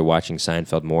enjoy watching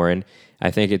Seinfeld more, and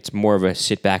I think it's more of a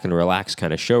sit back and relax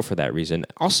kind of show for that reason.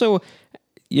 Also,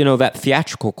 that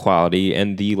theatrical quality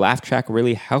and the laugh track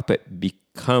really help it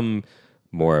become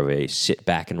more of a sit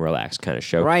back and relax kind of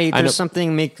show. Right. There's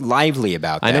something lively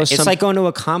about that. I know it's like going to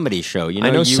a comedy show.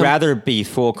 You'd rather be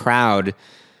full crowd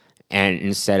and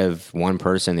instead of one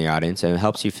person in the audience, and it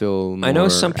helps you feel more. I know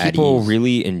some people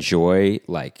really enjoy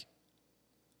like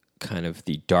kind of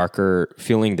the darker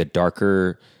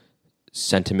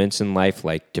sentiments in life,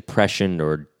 like depression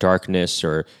or darkness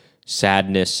or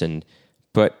sadness,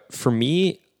 but for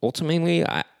me, ultimately,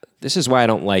 this is why I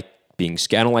don't like being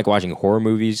scared. I don't like watching horror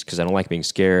movies because I don't like being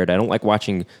scared. I don't like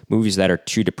watching movies that are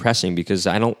too depressing because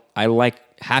I like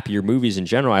happier movies in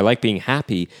general. I like being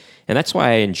happy. And that's why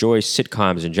I enjoy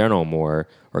sitcoms in general more,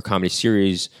 or comedy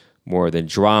series more than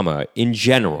drama in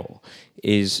general,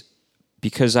 is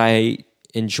because I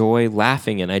enjoy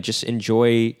laughing and I just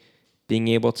enjoy being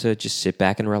able to just sit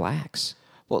back and relax.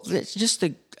 Well, it's just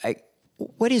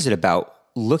what is it about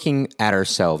looking at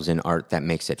ourselves in art that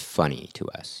makes it funny to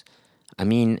us? I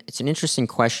mean, it's an interesting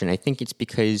question. I think it's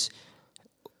because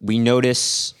we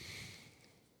notice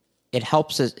it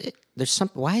helps us.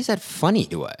 Why is that funny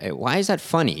to us? Why is that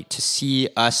funny to see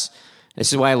us?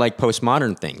 This is why I like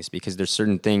postmodern things, because there's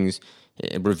certain things,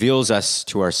 it reveals us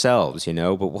to ourselves,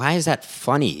 but why is that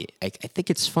funny? I think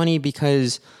it's funny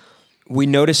because we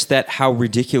notice that how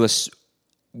ridiculous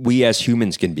we as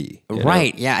humans can be.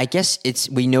 Right. Yeah. I guess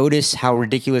we notice how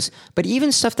ridiculous, but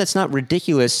even stuff that's not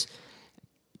ridiculous,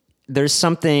 there's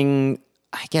something,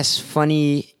 I guess,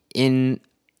 funny in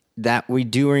that we're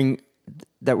doing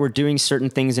certain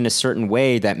things in a certain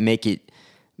way that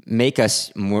make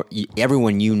us more,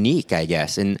 everyone unique, I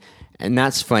guess. And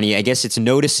that's funny. I guess it's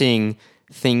noticing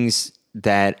things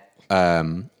that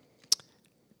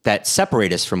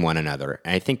separate us from one another.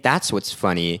 And I think that's what's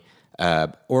funny.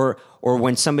 Or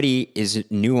when somebody is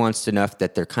nuanced enough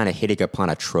that they're kind of hitting upon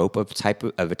a trope of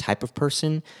a type of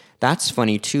person, that's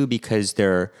funny too, because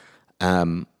they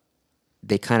kind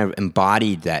of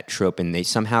embodied that trope, and they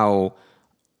somehow,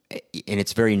 and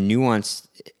it's very nuanced.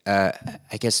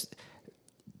 I guess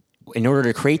in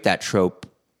order to create that trope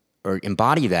or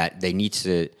embody that, they need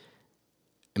to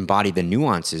embody the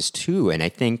nuances too. And I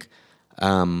think,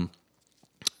 I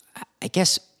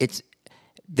guess it's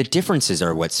the differences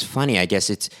are what's funny. I guess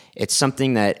it's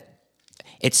something that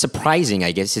it's surprising.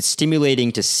 I guess it's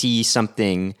stimulating to see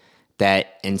something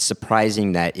and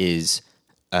surprising that is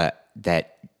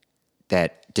that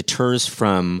deters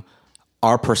from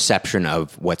our perception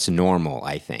of what's normal,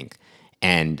 I think.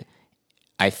 And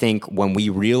I think when we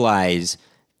realize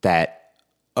that,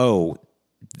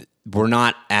 we're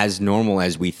not as normal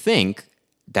as we think,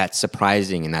 that's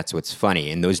surprising, and that's what's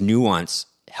funny. And those nuance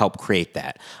help create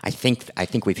that. I think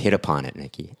we've hit upon it,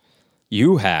 Nikki.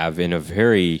 You have, in a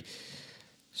very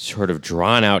sort of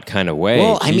drawn out kind of way.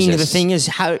 Well, Jesus. I mean, the thing is,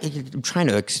 how I'm trying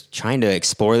to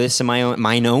explore this in my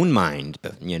own mind,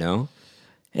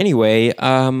 Anyway,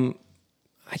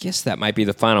 I guess that might be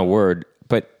the final word.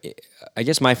 But I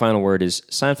guess my final word is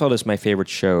Seinfeld is my favorite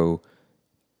show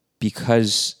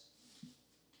because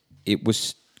it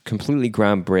was completely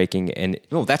groundbreaking. And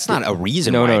no, that's not a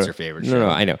reason why it's your favorite show. No,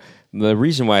 I know. The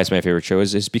reason why it's my favorite show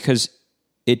is because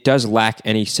it does lack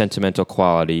any sentimental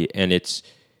quality, and it's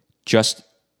just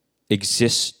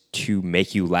exists to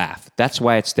make you laugh. That's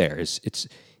why it's there.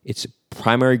 Its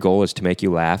primary goal is to make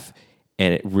you laugh,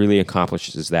 and it really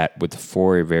accomplishes that with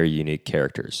 4 very unique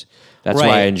characters. That's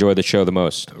why I enjoy the show the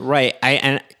most. Right.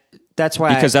 That's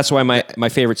why my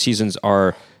favorite seasons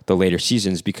are the later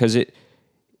seasons, because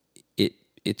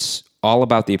it's all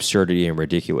about the absurdity and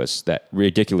ridiculousness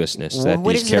that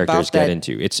these characters get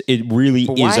into. It really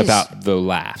is about the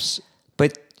laughs.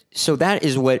 But so that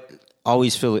is what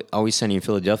Always Sunny in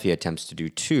Philadelphia attempts to do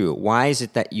too. Why is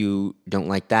it that you don't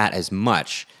like that as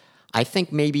much? I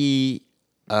think maybe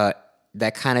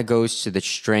that kind of goes to the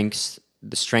strengths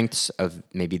of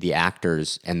maybe the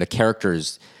actors and the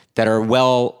characters that are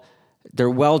they're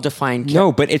well defined.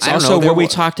 No, but it's also what we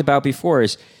talked about before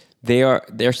is they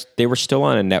were still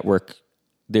on a network.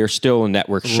 They're still a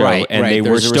network show, and they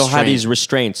were still have these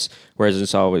restraints. Whereas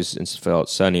it's Always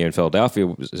Sunny in Philadelphia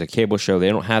was a cable show. They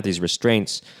don't have these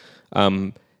restraints.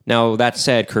 Now that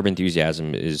said, Curb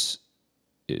Enthusiasm is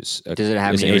an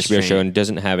HBO show and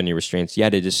doesn't have any restraints.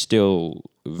 Yet it is still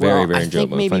very enjoyable. I think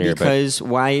maybe funnier, because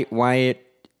why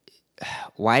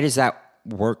does that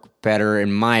work better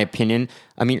in my opinion?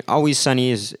 I mean, Always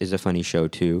Sunny is a funny show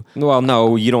too. Well,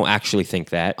 no, you don't actually think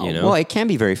that. Well, it can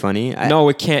be very funny. No,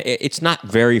 it can't. It's not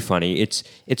very funny.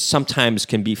 It sometimes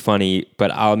can be funny,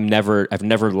 but I've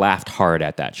never laughed hard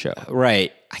at that show.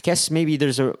 Right. I guess maybe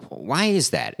why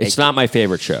is that? It's not my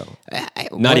favorite show.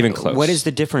 Not even close. What is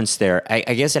the difference there?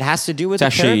 I guess it has to do with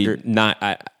it's the actually character. Not.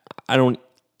 I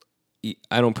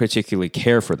don't particularly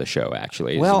care for the show.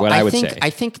 Actually, is what I would say. I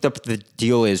think the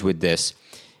deal is with this.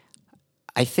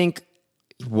 I think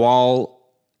while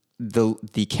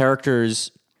the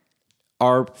characters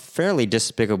are fairly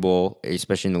despicable,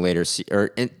 especially in the later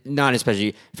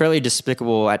fairly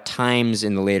despicable at times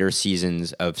in the later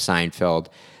seasons of Seinfeld.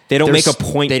 They don't make a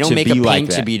point. They don't make a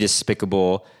point to be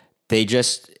despicable. They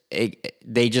just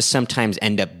sometimes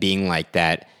end up being like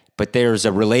that. But there's a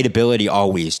relatability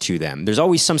always to them. There's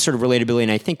always some sort of relatability,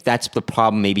 and I think that's the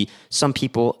problem. Maybe some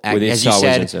people, as you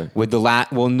said, with the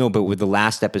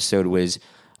last episode was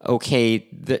okay.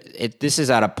 This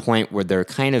is at a point where they're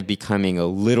kind of becoming a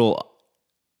little,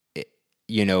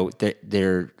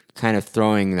 they're kind of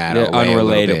throwing that away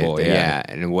unrelatable,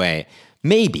 in a way.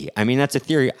 Maybe. I mean, that's a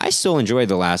theory. I still enjoyed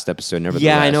the last episode, nevertheless.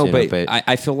 Yeah, I know, but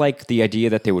I feel like the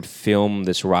idea that they would film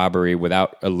this robbery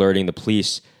without alerting the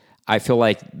police, I feel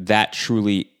like that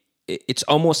truly, it's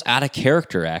almost out of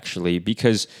character, actually,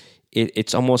 because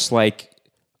it's almost like,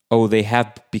 they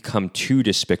have become too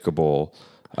despicable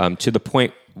to the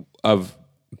point of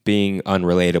being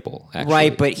unrelatable, actually.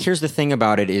 Right, but here's the thing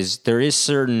about it is there is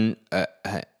certain,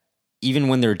 even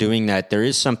when they're doing that, there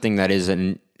is something that is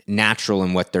natural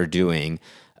in what they're doing.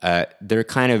 They're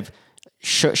kind of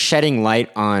shedding light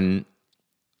on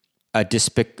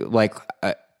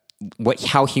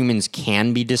how humans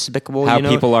can be despicable. How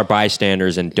people are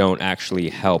bystanders and don't actually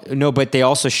help. No, but they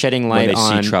also shedding light when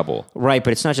they see trouble. Right,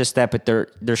 but it's not just that. But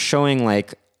they're showing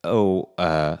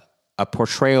a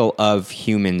portrayal of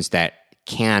humans that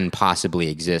can possibly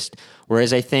exist.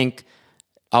 Whereas I think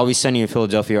Always Sunny in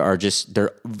Philadelphia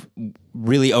they're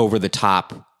really over the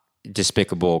top,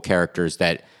 despicable characters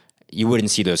that you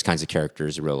wouldn't see those kinds of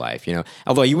characters in real life,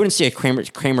 Although you wouldn't see a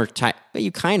Kramer type, but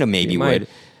you kind of maybe would.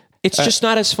 It's just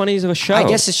not as funny as a show. I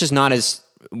guess it's just not as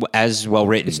well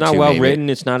written. It's not well written.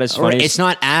 It's not as funny. It's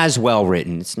not as well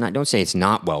written. It's not. Don't say it's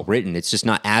not well written. It's just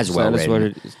not as well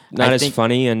written. Not as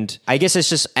funny, and I guess it's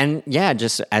just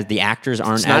just as the actors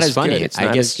aren't as funny.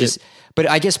 But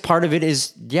I guess part of it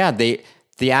is the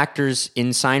actors in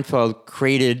Seinfeld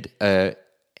created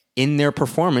in their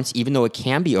performance, even though it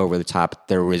can be over the top,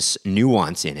 there was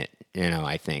nuance in it.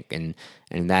 I think, and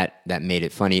that made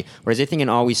it funny. Whereas I think in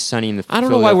Always Sunny in the I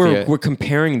don't know why we're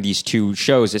comparing these two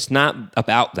shows. It's not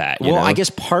about that. You know? I guess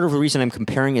part of the reason I'm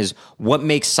comparing is what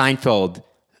makes Seinfeld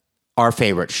our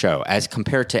favorite show as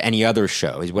compared to any other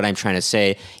show is what I'm trying to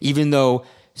say. Even though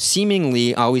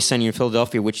seemingly Always Sunny in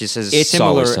Philadelphia, which is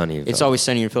Always Sunny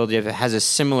in Philadelphia, has a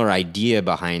similar idea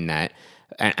behind that,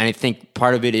 and I think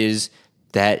part of it is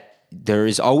that there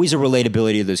is always a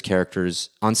relatability of those characters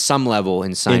on some level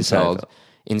in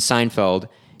Seinfeld,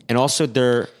 and also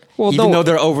though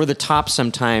they're over the top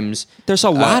sometimes. There's a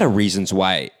lot of reasons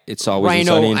why it's Always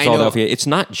Sunny in Philadelphia. It's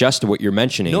not just what you're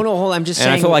mentioning. No, hold on, I'm just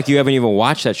saying. And I feel like you haven't even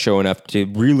watched that show enough to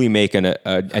really make an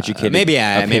educated maybe I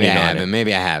haven't.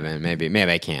 Maybe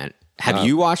I can't. Have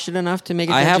you watched it enough to make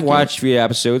it? I have watched 3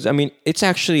 episodes. I mean, it's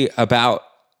actually about,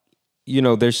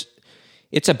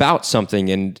 it's about something,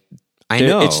 and I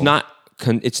know.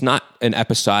 It's not an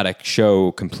episodic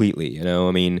show completely, you know?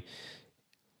 I mean,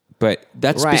 but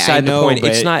that's beside the point.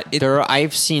 It's not...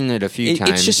 I've seen it a few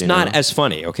times. It's just not as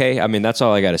funny, okay? I mean, that's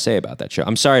all I got to say about that show.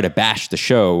 I'm sorry to bash the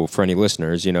show for any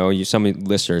listeners, you know? Some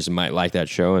listeners might like that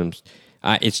show, and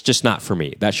it's just not for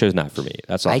me. That show's not for me.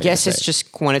 That's all I guess it's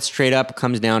just, when it's straight up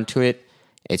comes down to it,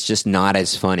 it's just not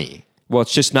as funny. Well,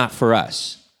 it's just not for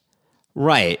us.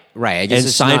 Right. I guess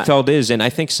Seinfeld is, and I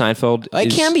think Seinfeld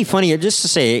it can be funny, just to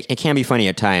say, it can be funny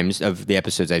at times of the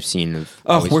episodes I've seen.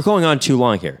 We're going on too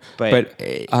long here. But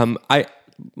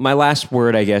my last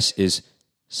word, I guess, is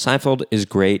Seinfeld is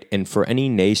great, and for any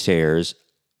naysayers,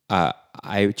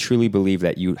 I truly believe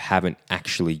that you haven't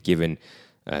actually given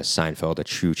Seinfeld a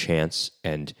true chance,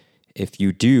 and if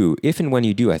and when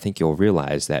you do, I think you'll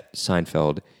realize that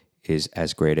Seinfeld is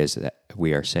as great as that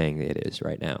we are saying it is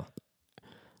right now.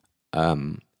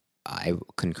 I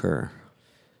concur.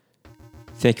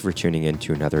 Thank you for tuning in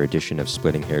to another edition of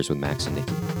Splitting Hairs with Max and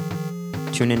Nikki.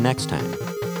 Tune in next time.